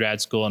go off to grad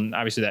school, and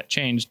obviously that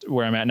changed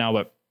where I'm at now.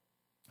 But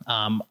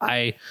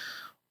I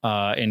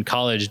in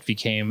college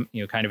became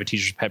kind of a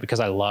teacher's pet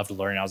because I loved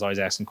learning. I was always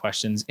asking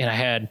questions, and I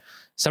had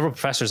several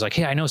professors like,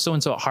 hey, I know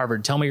so-and-so at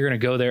Harvard, tell me you're going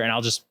to go there and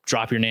I'll just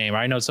drop your name. Or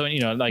I know so,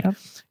 and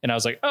I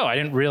was like, oh, I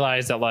didn't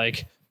realize that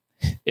like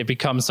it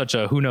becomes such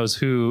a who knows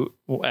who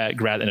at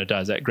grad, and it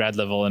does at grad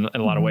level in a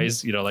lot of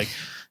ways, like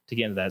to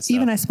get into that stuff.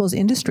 Even I suppose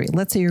industry,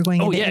 let's say you're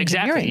going into engineering,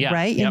 exactly.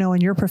 right? Yep.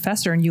 And you're a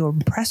professor and you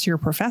impress your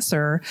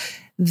professor,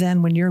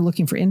 then when you're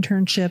looking for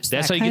internships,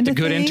 that's how you get the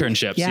good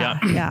internships.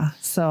 Yeah.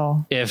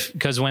 So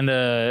because when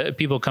the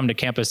people come to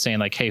campus saying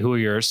like, hey, who are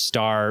your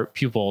star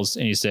pupils?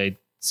 And you say,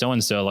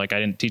 so-and-so, like I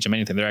didn't teach them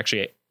anything. They're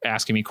actually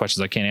asking me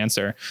questions I can't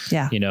answer.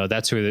 Yeah.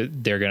 That's who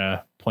they're going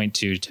to point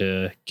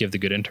to give the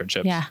good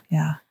internships. Yeah.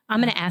 Yeah.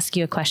 I'm going to ask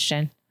you a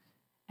question.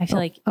 I feel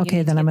like,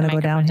 okay, then I'm going to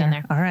go down here.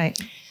 there. All right.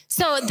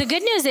 So the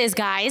good news is,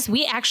 guys,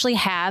 we actually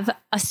have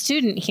a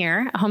student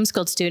here, a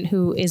homeschooled student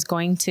who is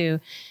going to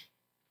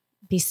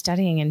be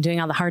studying and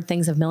doing all the hard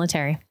things of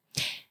military.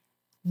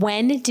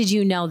 When did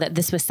you know that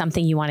this was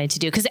something you wanted to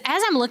do? Because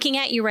as I'm looking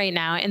at you right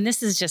now, and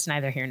this is just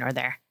neither here nor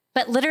there,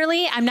 but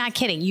literally, I'm not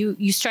kidding.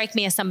 You strike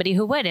me as somebody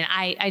who would. And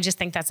I just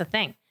think that's a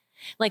thing.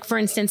 Like, for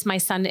instance, my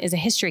son is a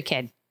history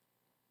kid.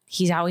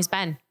 He's always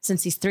been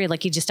since he's 3.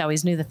 Like, he just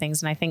always knew the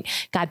things. And I think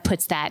God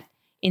puts that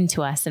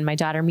into us. And my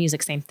daughter,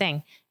 music, same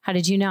thing. How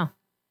did you know?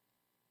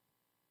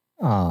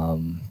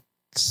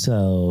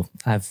 So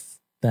I've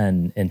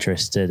been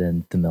interested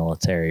in the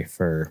military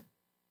for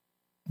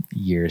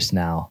years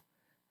now.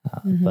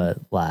 But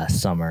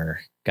last summer,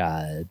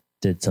 God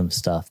did some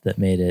stuff that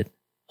made it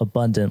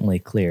abundantly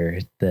clear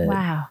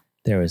that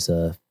there was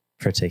a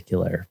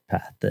particular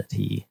path that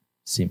he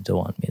seemed to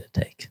want me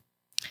to take.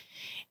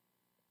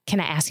 Can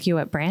I ask you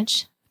what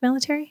branch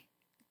military?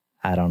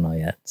 I don't know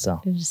yet.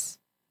 So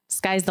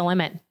sky's the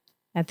limit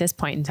at this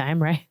point in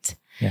time, right?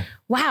 Yeah.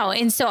 Wow.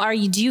 And so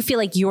do you feel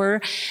like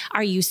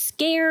are you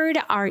scared?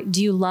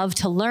 Do you love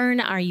to learn?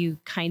 Are you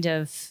kind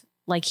of,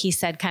 like he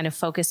said, kind of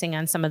focusing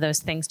on some of those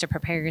things to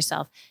prepare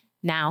yourself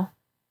now?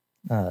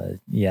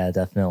 Yeah,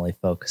 definitely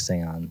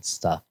focusing on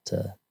stuff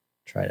to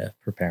try to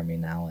prepare me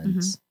now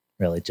and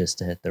really just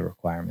to hit the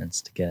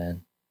requirements to get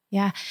in.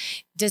 Yeah.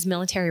 Does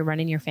military run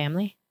in your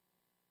family?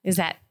 Is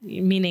that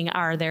meaning,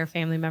 are there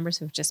family members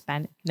who've just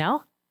been?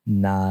 No?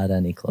 Not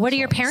any close. What are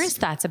your ones. parents'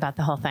 thoughts about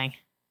the whole thing?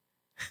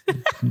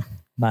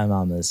 My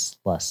mom is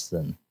less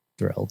than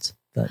thrilled,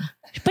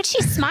 But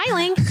she's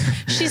smiling.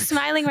 She's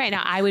smiling right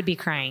now. I would be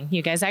crying.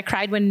 You guys, I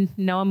cried when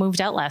Noah moved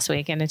out last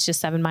week and it's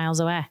just 7 miles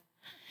away.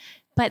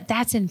 But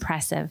that's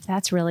impressive.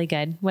 That's really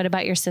good. What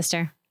about your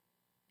sister?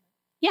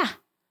 Yeah.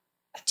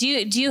 Do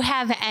you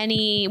have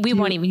any, you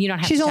don't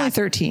have She's to only talk.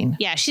 13.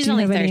 Yeah, she's Do you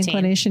only have 13. any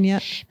inclination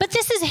yet? But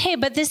this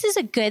is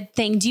a good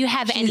thing. Do you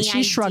have any She's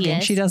ideas? shrugging.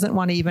 She doesn't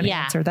want to even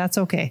Yeah. answer. That's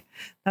okay.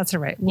 That's all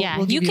right.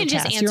 We'll you give can a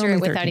just pass. You're answer it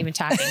only without 13. even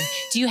talking.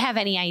 Do you have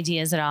any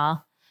ideas at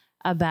all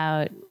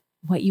about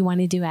what you want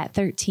to do at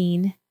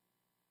 13?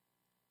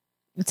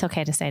 It's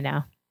okay to say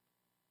no.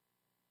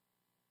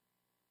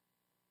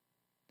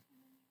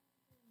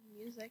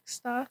 Music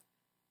stuff.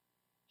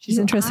 She's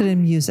interested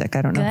in music.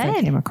 I don't know if that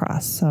Good. came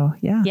across. So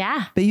yeah.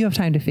 Yeah. But you have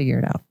time to figure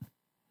it out.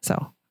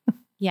 So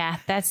Yeah.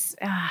 That's,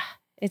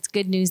 it's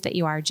good news that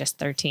you are just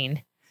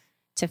 13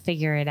 to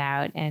figure it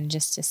out and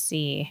just to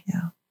see.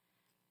 Yeah.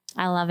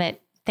 I love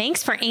it.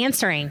 Thanks for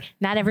answering.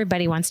 Not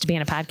everybody wants to be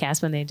on a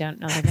podcast when they don't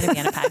know they're going to be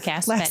on a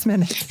podcast. last but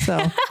minute.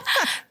 So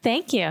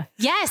thank you.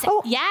 Yes.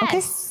 Oh,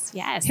 yes.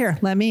 Yes. here,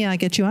 let me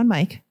get you on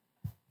mic.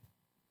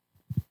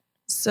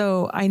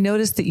 So I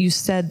noticed that you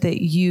said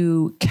that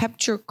you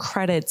kept your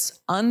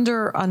credits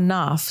under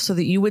enough so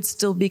that you would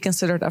still be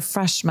considered a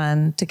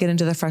freshman to get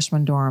into the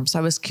freshman dorm. So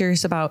I was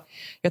curious about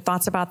your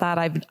thoughts about that.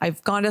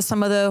 I've gone to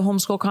some of the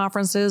homeschool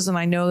conferences and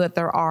I know that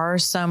there are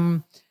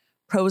some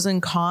pros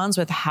and cons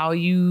with how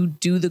you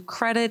do the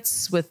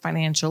credits with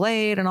financial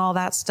aid and all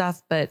that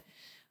stuff. But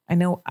I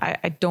know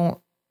I don't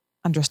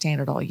understand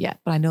it all yet,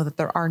 but I know that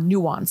there are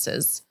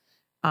nuances.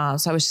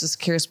 So I was just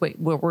curious,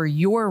 what were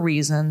your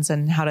reasons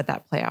and how did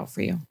that play out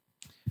for you?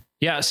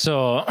 Yeah.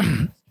 So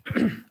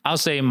I'll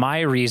say my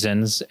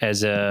reasons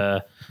as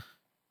a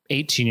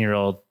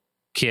 18-year-old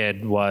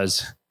kid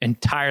was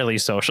entirely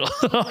social.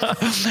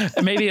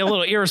 Maybe a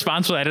little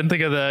irresponsible. I didn't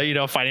think of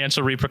the,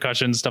 financial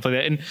repercussions, stuff like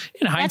that. In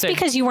hindsight, That's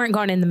because you weren't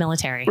going in the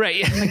military.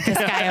 right. Like this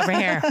guy over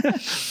here.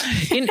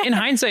 in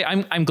hindsight,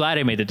 I'm glad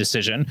I made the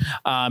decision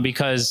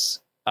because,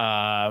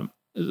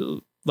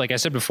 like I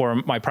said before,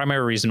 my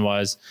primary reason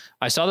was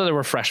I saw that there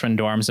were freshman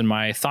dorms, and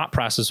my thought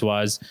process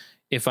was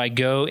if I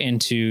go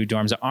into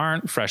dorms that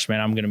aren't freshmen,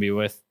 I'm going to be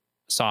with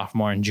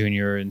sophomore and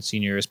junior and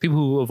seniors, people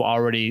who have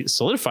already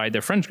solidified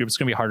their friends group. It's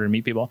going to be harder to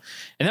meet people.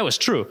 And that was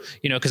true,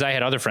 because I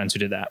had other friends who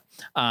did that.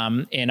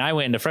 And I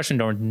went into freshman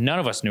dorm. None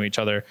of us knew each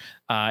other,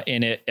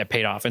 and it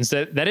paid off. And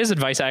so that is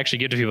advice I actually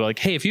give to people, like,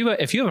 hey, if you have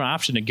an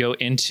option to go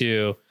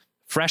into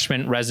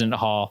freshman resident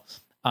hall,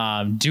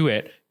 do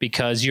it,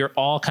 because you're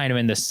all kind of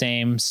in the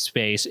same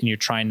space and you're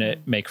trying to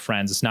make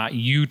friends. It's not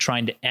you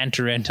trying to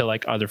enter into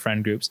like other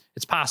friend groups.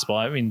 It's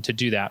possible, to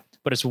do that,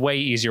 but it's way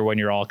easier when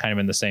you're all kind of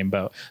in the same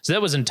boat. So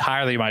that was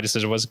entirely my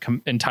decision, was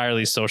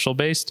entirely social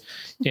based.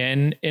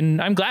 And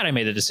I'm glad I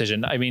made the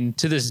decision.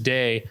 To this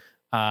day,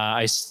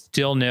 I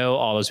still know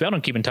all those. I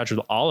don't keep in touch with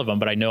all of them,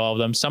 but I know all of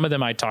them. Some of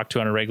them I talk to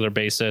on a regular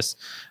basis.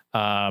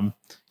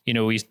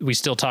 We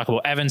still talk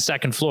about Evan's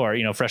second floor,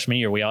 freshman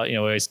year. We all, we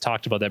always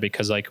talked about that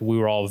because like we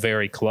were all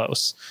very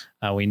close.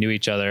 We knew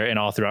each other, and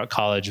all throughout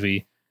college,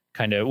 we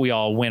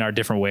all went our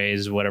different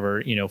ways,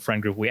 whatever,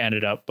 friend group we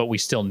ended up, but we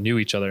still knew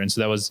each other. And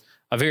so that was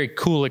a very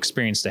cool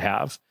experience to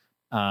have.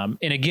 And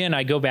again,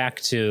 I go back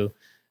to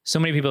so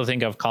many people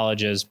think of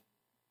college as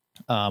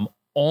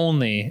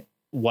only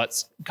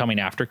what's coming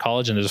after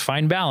college. And there's a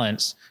fine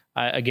balance.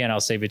 I'll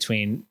say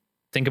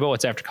think about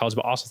what's after college,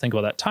 but also think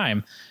about that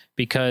time,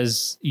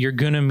 because you're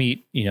going to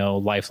meet,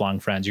 lifelong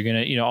friends. You're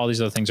going to, all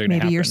these other things are going to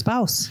happen. Maybe your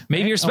spouse.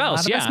 Maybe your spouse. A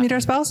lot of Yeah. us meet our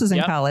spouses in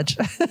Yep. college.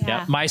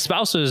 Yeah. My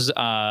spouse was,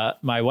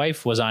 my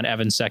wife was on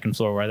Evan's second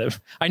floor where I live.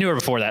 I knew her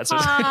before that. So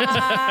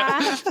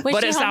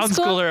but it sounds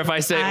cooler if I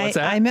say, what's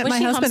that? I met Was my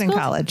she husband in homeschooled?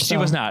 college. She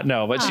was not,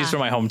 no, but she's from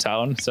my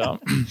hometown. So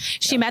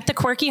She met the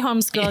quirky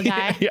homeschool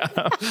guy. yeah.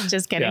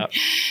 Just kidding. Yeah.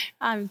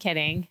 I'm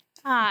kidding.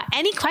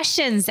 Any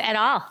questions at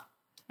all?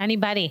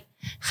 Anybody?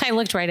 I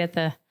looked right at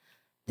the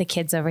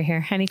kids over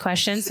here. Any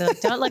questions? They're like,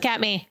 don't look at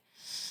me.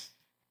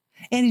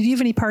 Andy, do you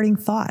have any parting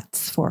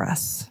thoughts for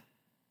us?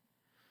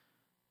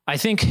 I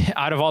think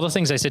out of all the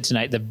things I said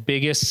tonight, the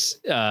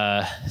biggest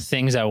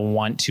things I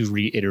want to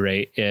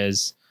reiterate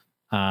is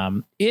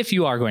if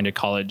you are going to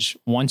college,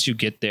 once you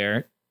get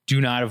there,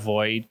 do not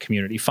avoid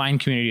community.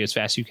 Find community as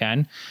fast as you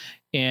can.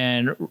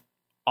 And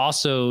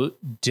also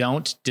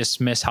don't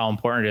dismiss how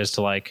important it is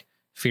to like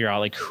figure out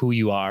like who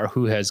you are,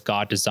 who has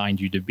God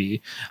designed you to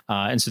be.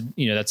 And so,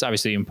 that's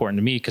obviously important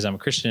to me because I'm a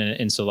Christian.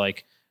 And so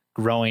like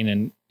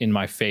growing in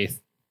my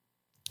faith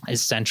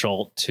is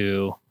central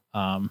to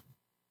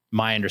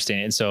my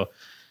understanding. And so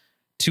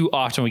too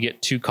often we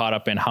get too caught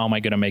up in how am I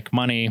going to make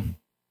money,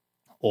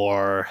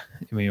 or,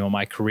 you know,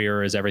 my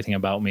career is everything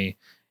about me.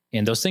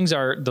 And those things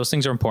are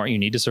important. You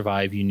need to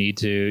survive. You need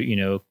to, you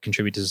know,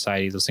 contribute to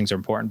society. Those things are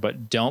important,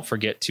 but don't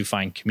forget to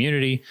find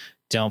community.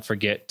 Don't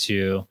forget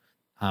to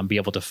be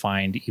able to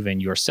find even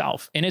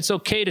yourself. And it's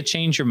okay to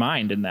change your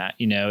mind in that.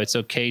 You know, it's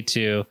okay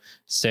to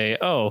say,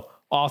 oh,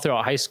 all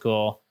throughout high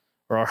school,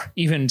 or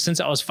even since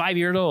I was 5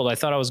 years old, I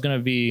thought I was going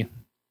to be,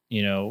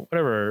 you know,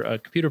 whatever, a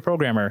computer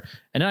programmer.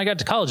 And then I got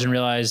to college and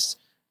realized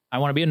I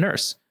want to be a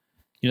nurse.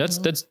 You know,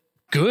 that's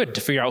good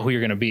to figure out who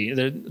you're going to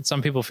be.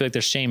 Some people feel like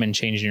there's shame in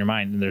changing your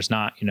mind, and there's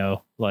not, you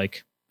know,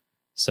 like,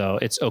 so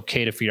it's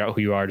okay to figure out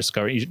who you are,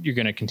 discover. You're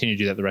going to continue to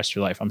do that the rest of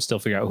your life. I'm still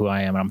figuring out who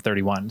I am, and I'm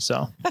 31.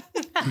 So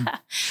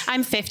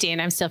I'm 50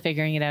 and I'm still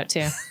figuring it out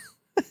too.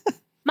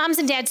 Moms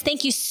and dads,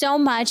 thank you so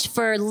much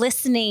for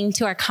listening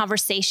to our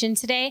conversation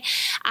today.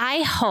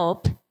 I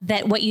hope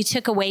that what you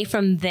took away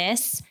from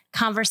this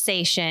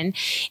conversation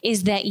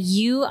is that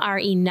you are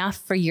enough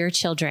for your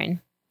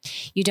children.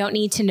 You don't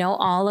need to know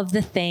all of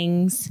the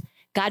things.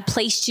 God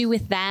placed you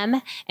with them,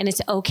 and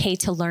it's okay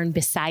to learn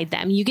beside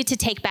them. You get to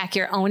take back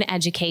your own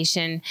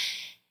education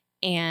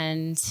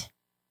and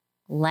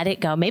let it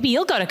go. Maybe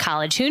you'll go to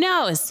college. Who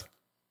knows?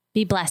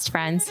 Be blessed,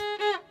 friends.